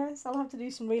some. Yes, I'll have to do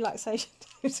some relaxation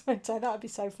tapes one day. That would be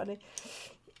so funny.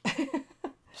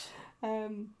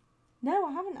 No,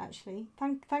 I haven't actually.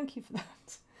 Thank you for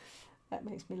that. That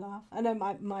makes me laugh. I know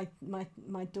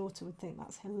my daughter would think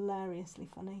that's hilariously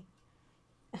funny.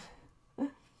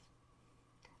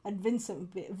 And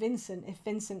Vincent, if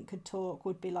Vincent could talk,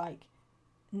 would be like,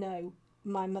 no,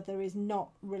 my mother is not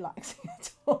relaxing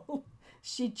at all.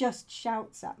 She just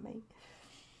shouts at me.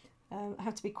 I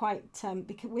have to be quite,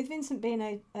 because with Vincent being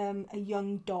a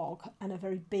young dog and a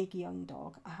very big young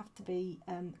dog, I have to be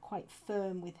quite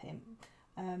firm with him,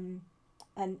 and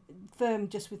firm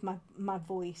just with my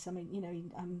voice. I mean, you know,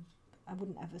 I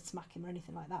wouldn't ever smack him or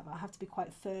anything like that, but I have to be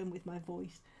quite firm with my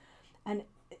voice. And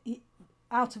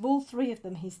out of all three of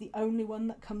them, he's the only one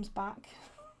that comes back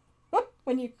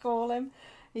when you call him.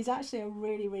 He's actually a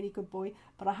really, really good boy,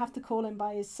 but I have to call him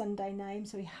by his Sunday name,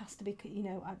 so he has to be, you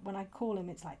know, when I call him,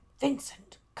 it's like,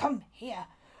 Vincent, come here.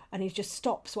 And he just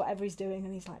stops whatever he's doing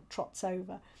and he's like trots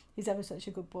over. He's ever such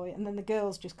a good boy. And then the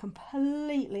girls just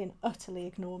completely and utterly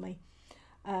ignore me.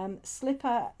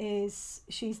 Slipper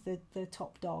she's the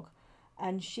top dog,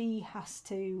 and she has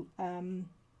to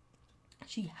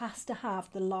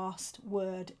have the last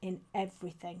word in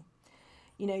everything.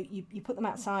 You know, you put them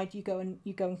outside, you go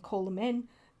and call them in.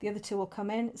 The other two will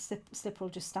come in. Slipper will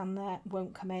just stand there,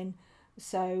 won't come in.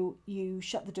 So you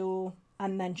shut the door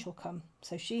and then she'll come.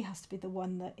 So she has to be the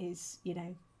one that is, you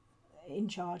know, in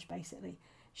charge basically.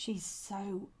 She's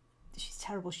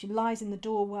terrible. She lies in the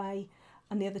doorway,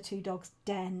 and the other two dogs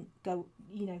daren't go,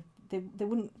 you know, they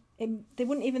wouldn't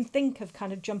even think of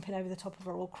kind of jumping over the top of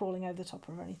her or crawling over the top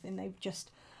of her or anything. They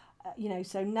just, you know,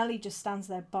 so Nellie just stands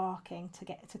there barking to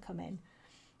get her to come in.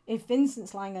 If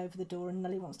Vincent's lying over the door and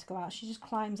Nellie wants to go out, she just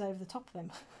climbs over the top of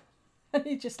him. And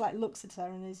he just like looks at her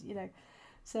and is, you know,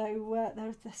 so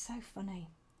they're so funny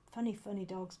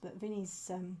dogs. But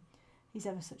Vinny's he's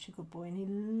ever such a good boy, and he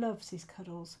loves his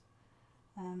cuddles.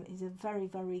 He's a very,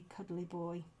 very cuddly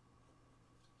boy.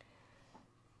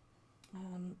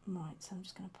 Right, so I'm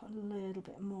just going to put a little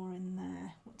bit more in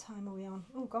there. What time are we on?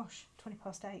 Oh gosh,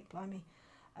 8:20, blimey.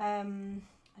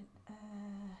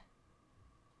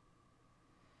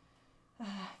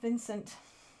 Vincent.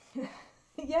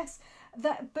 Yes,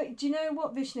 but do you know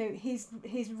what, Vishnu? His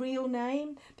real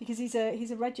name, because he's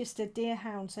a registered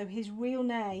deerhound, so his real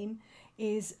name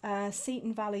is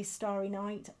Seaton Valley's Starry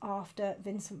Night, after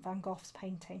Vincent van Gogh's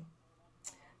painting.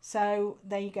 So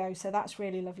there you go. So that's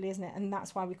really lovely, isn't it? And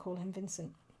that's why we call him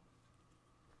Vincent.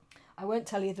 I won't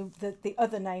tell you the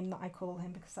other name that I call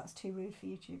him, because that's too rude for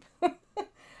YouTube.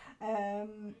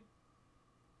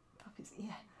 Puppies,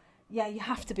 yeah, you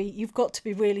have to be. You've got to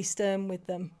be really stern with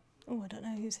them. Oh, I don't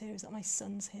know who's here. Is that my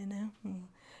son's here now? Oh.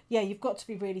 Yeah, you've got to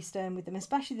be really stern with them,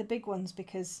 especially the big ones,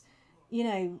 because, you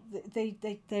know,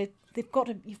 they've got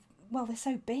to. Well, they're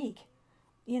so big,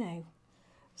 you know.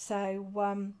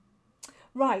 So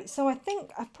right. So I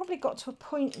think I've probably got to a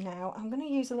point now. I'm going to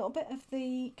use a little bit of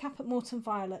the Caput Mortuum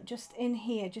Violet just in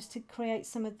here, just to create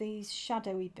some of these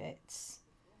shadowy bits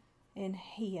in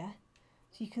here.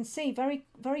 So you can see very,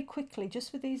 very quickly,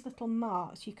 just with these little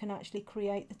marks, you can actually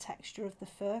create the texture of the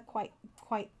fur quite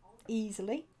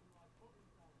easily.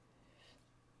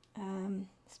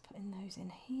 Let's put in those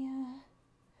in here.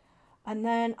 And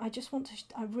then I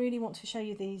really want to show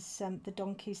you these, the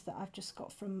donkeys that I've just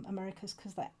got from Americas,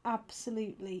 because they're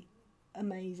absolutely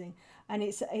amazing. And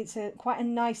it's a quite a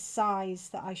nice size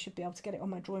that I should be able to get it on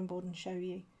my drawing board and show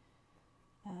you.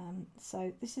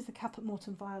 So this is the Caput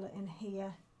Mortuum Violet in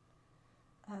here.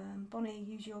 Bonnie,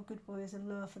 use your good boy as a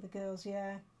lure for the girls.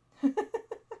 Yeah,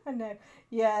 I know.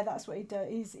 Yeah, that's what he does.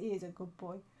 He is a good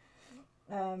boy.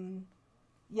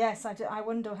 Yes, I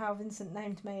wonder how Vincent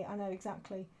named me. I know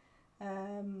exactly.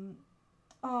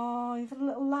 Oh, you've got a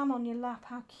little lamb on your lap.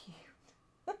 How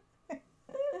cute.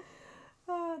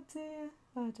 Oh dear.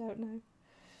 I don't know.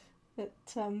 But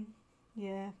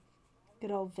yeah,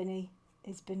 good old Vinny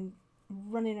has been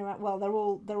running around. Well,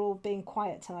 they're all being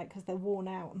quiet tonight because they're worn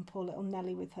out, and poor little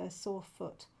Nellie with her sore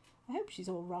foot. I hope she's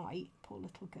all right, poor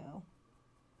little girl.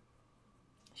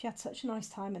 She had such a nice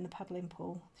time in the paddling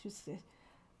pool. She was,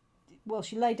 well,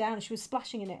 she lay down. She was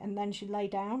splashing in it, and then she lay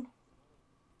down.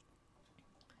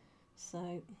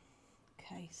 So,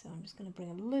 okay, so I'm just going to bring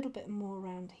a little bit more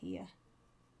around here.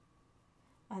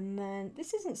 And then,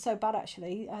 this isn't so bad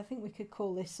actually. I think we could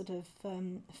call this sort of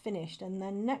finished. And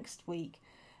then next week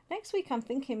I'm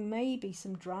thinking maybe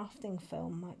some drafting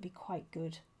film might be quite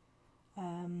good.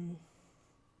 Oh,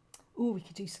 we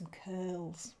could do some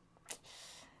curls.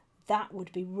 That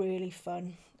would be really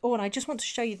fun. Oh, and I just want to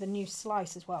show you the new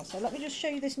slice as well. So let me just show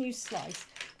you this new slice.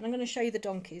 And I'm going to show you the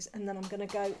donkeys, and then I'm going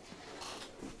to go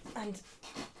and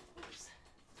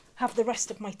have the rest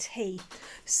of my tea.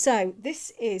 So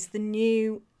this is the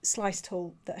new slice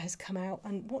tool that has come out.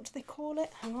 And what do they call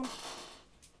it? Hang on.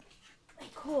 They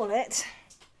call it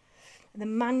the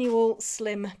manual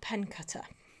slim pen cutter.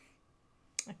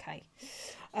 Okay,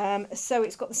 so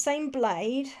it's got the same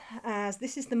blade as,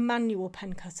 this is the manual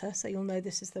pen cutter, so you'll know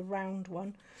this is the round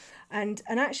one. And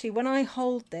actually when I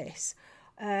hold this,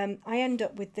 I end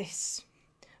up with this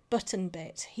button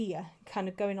bit here kind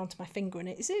of going onto my finger, and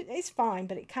it's fine,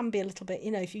 but it can be a little bit, you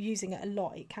know, if you're using it a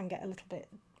lot, it can get a little bit,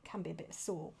 can be a bit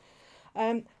sore.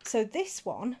 So this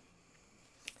one,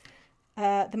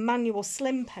 the manual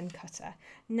slim pen cutter,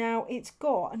 now it's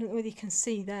got, I don't know whether you can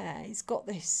see there, it's got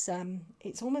this,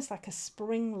 it's almost like a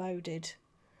spring-loaded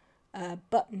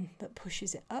button that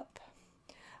pushes it up,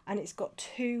 and it's got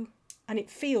two, and it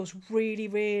feels really,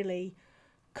 really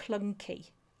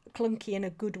clunky in a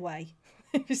good way,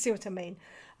 if you see what I mean.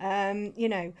 You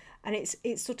know, and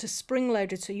it's sort of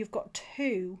spring-loaded, so you've got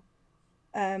two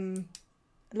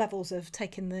levels of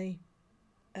taking the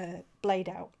blade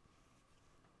out,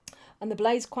 and the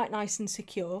blade's quite nice and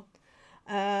secure,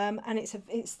 and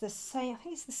it's the same, I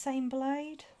think it's the same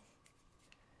blade.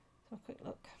 Let's have a quick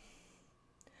look.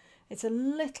 It's a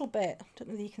little bit, I don't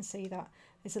know whether you can see that,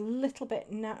 it's a little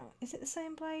bit now, is it the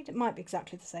same blade? It might be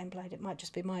exactly the same blade, it might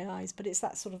just be my eyes, but it's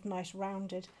that sort of nice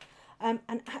rounded, and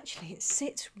actually it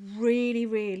sits really,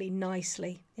 really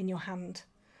nicely in your hand.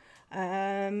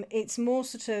 It's more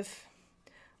sort of,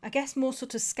 I guess more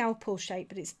sort of scalpel shape,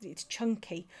 but it's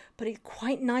chunky, but it's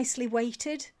quite nicely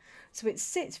weighted, so it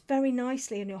sits very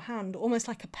nicely in your hand, almost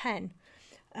like a pen.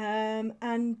 I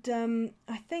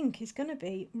think it's going to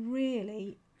be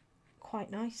really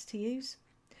quite nice to use.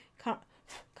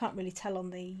 Can't really tell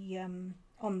on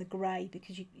the grey,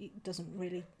 because it doesn't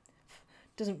really,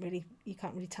 you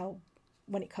can't really tell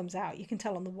when it comes out. You can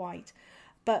tell on the white,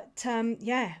 but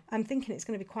yeah, I'm thinking it's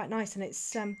going to be quite nice, and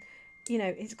it's you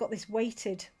know, it's got this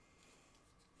weighted,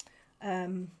 not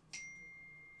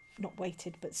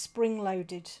weighted, but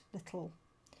spring-loaded little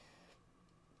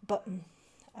button,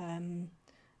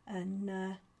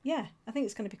 yeah, I think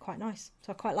it's going to be quite nice,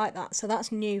 so I quite like that. So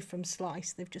that's new from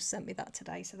Slice, they've just sent me that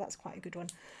today, so that's quite a good one.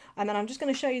 And then I'm just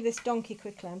going to show you this donkey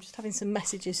quickly. I'm just having some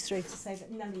messages through to say that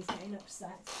Nellie's getting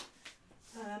upset.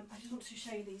 I just want to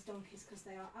show you these donkeys because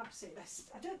they are absolutely,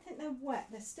 I don't think they're wet,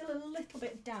 they're still a little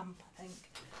bit damp, I think.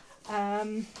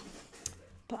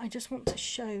 But I just want to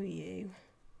show you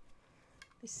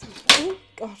this. Oh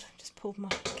God, I just pulled my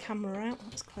camera out,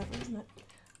 that's clever, isn't it?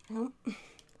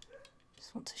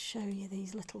 Just want to show you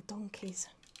these little donkeys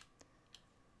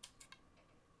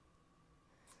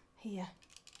here.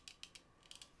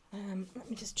 Let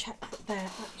me just check that they're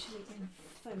actually in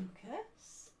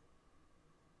focus.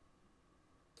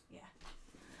 Yeah.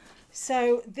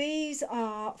 So these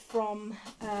are from,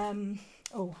 oh,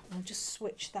 I'll just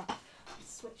switch that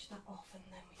off, and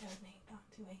then we don't need that,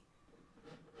 do we?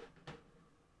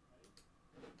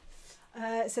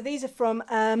 So these are from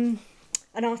an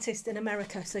artist in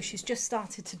America. So she's just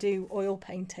started to do oil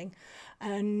painting,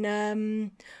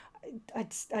 and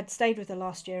I'd stayed with her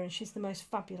last year, and she's the most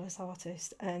fabulous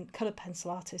artist and colour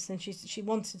pencil artist, and she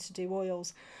wanted to do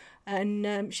oils,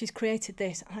 and she's created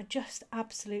this, and I just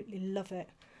absolutely love it.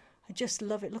 I just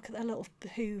love it. Look at their little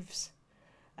hooves,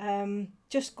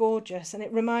 just gorgeous, and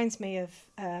it reminds me of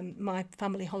my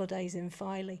family holidays in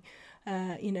Filey,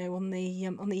 you know, on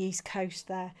the east coast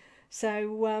there.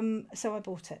 So so I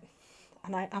bought it,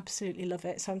 and I absolutely love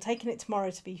it. So I'm taking it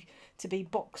tomorrow to be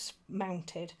box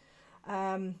mounted.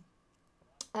 Yeah,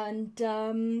 and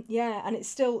it's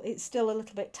still a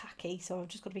little bit tacky, so I've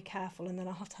just got to be careful, and then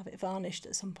I'll have to have it varnished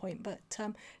at some point. But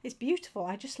it's beautiful.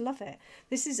 I just love it.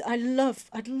 I'd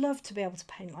love to be able to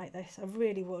paint like this. I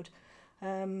really would.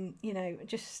 You know, I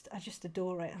just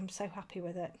adore it. I'm so happy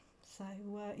with it. So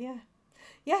yeah.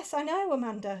 Yes, I know,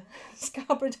 Amanda.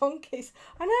 Scarborough donkeys.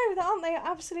 I know, aren't they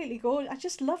absolutely gorgeous? I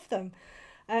just love them.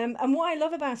 And what I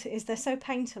love about it is they're so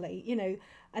painterly, you know,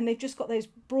 and they've just got those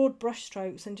broad brush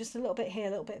strokes and just a little bit here, a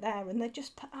little bit there, and they're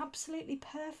just absolutely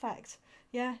perfect.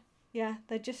 Yeah, yeah,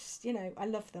 they're just, you know, I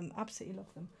love them, absolutely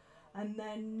love them. And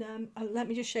then let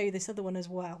me just show you this other one as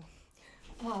well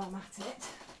while I'm at it.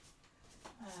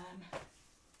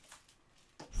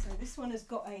 So this one has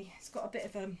got it's got a bit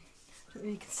of a, I don't know if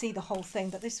you can see the whole thing,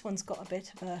 but this one's got a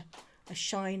bit of a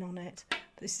shine on it.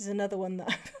 This is another one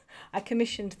that I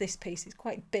commissioned this piece. It's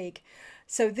quite big.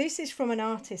 So this is from an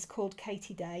artist called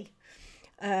Katie Day,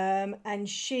 and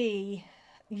she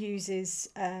uses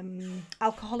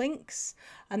alcohol inks,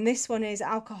 and this one is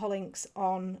alcohol inks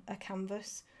on a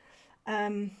canvas.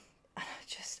 I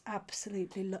just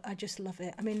absolutely I just love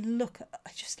it. I mean, look,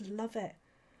 I just love it.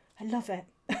 I love it.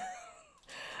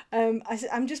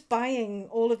 I'm just buying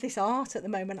all of this art at the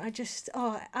moment. I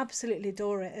absolutely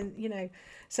adore it. And, you know,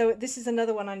 so this is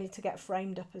another one I need to get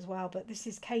framed up as well. But this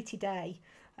is Katie Day,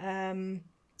 and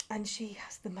she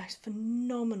has the most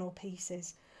phenomenal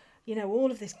pieces. You know, all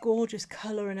of this gorgeous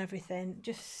colour and everything.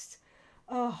 Just,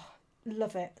 oh,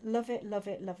 love it, love it, love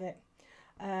it, love it.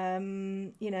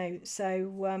 You know,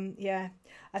 so yeah,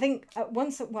 I think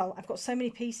well, I've got so many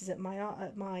pieces at my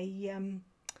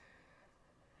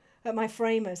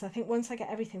framers. I think once I get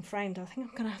everything framed, I think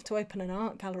I'm gonna have to open an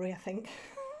art gallery. I think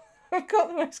I've got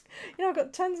the most, you know, I've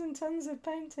got tons and tons of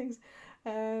paintings.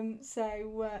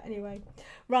 So anyway,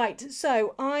 right,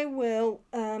 so I will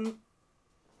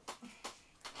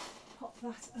pop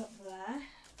that up there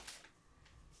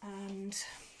and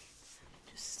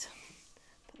just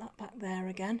put that back there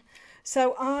again.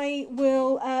 So I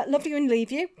will love you and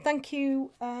leave you. Thank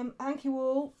you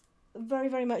all very,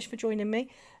 very much for joining me.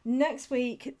 Next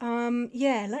week,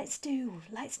 yeah, let's do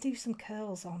some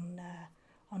curls on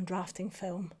drafting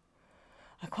film.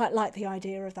 I quite like the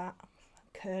idea of that.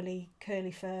 Curly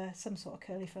fur, some sort of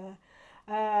curly fur.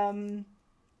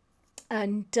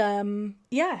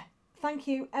 Yeah, thank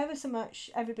you ever so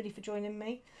much, everybody, for joining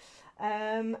me.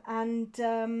 I'll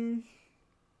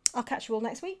catch you all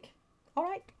next week. All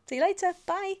right, see you later.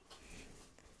 Bye.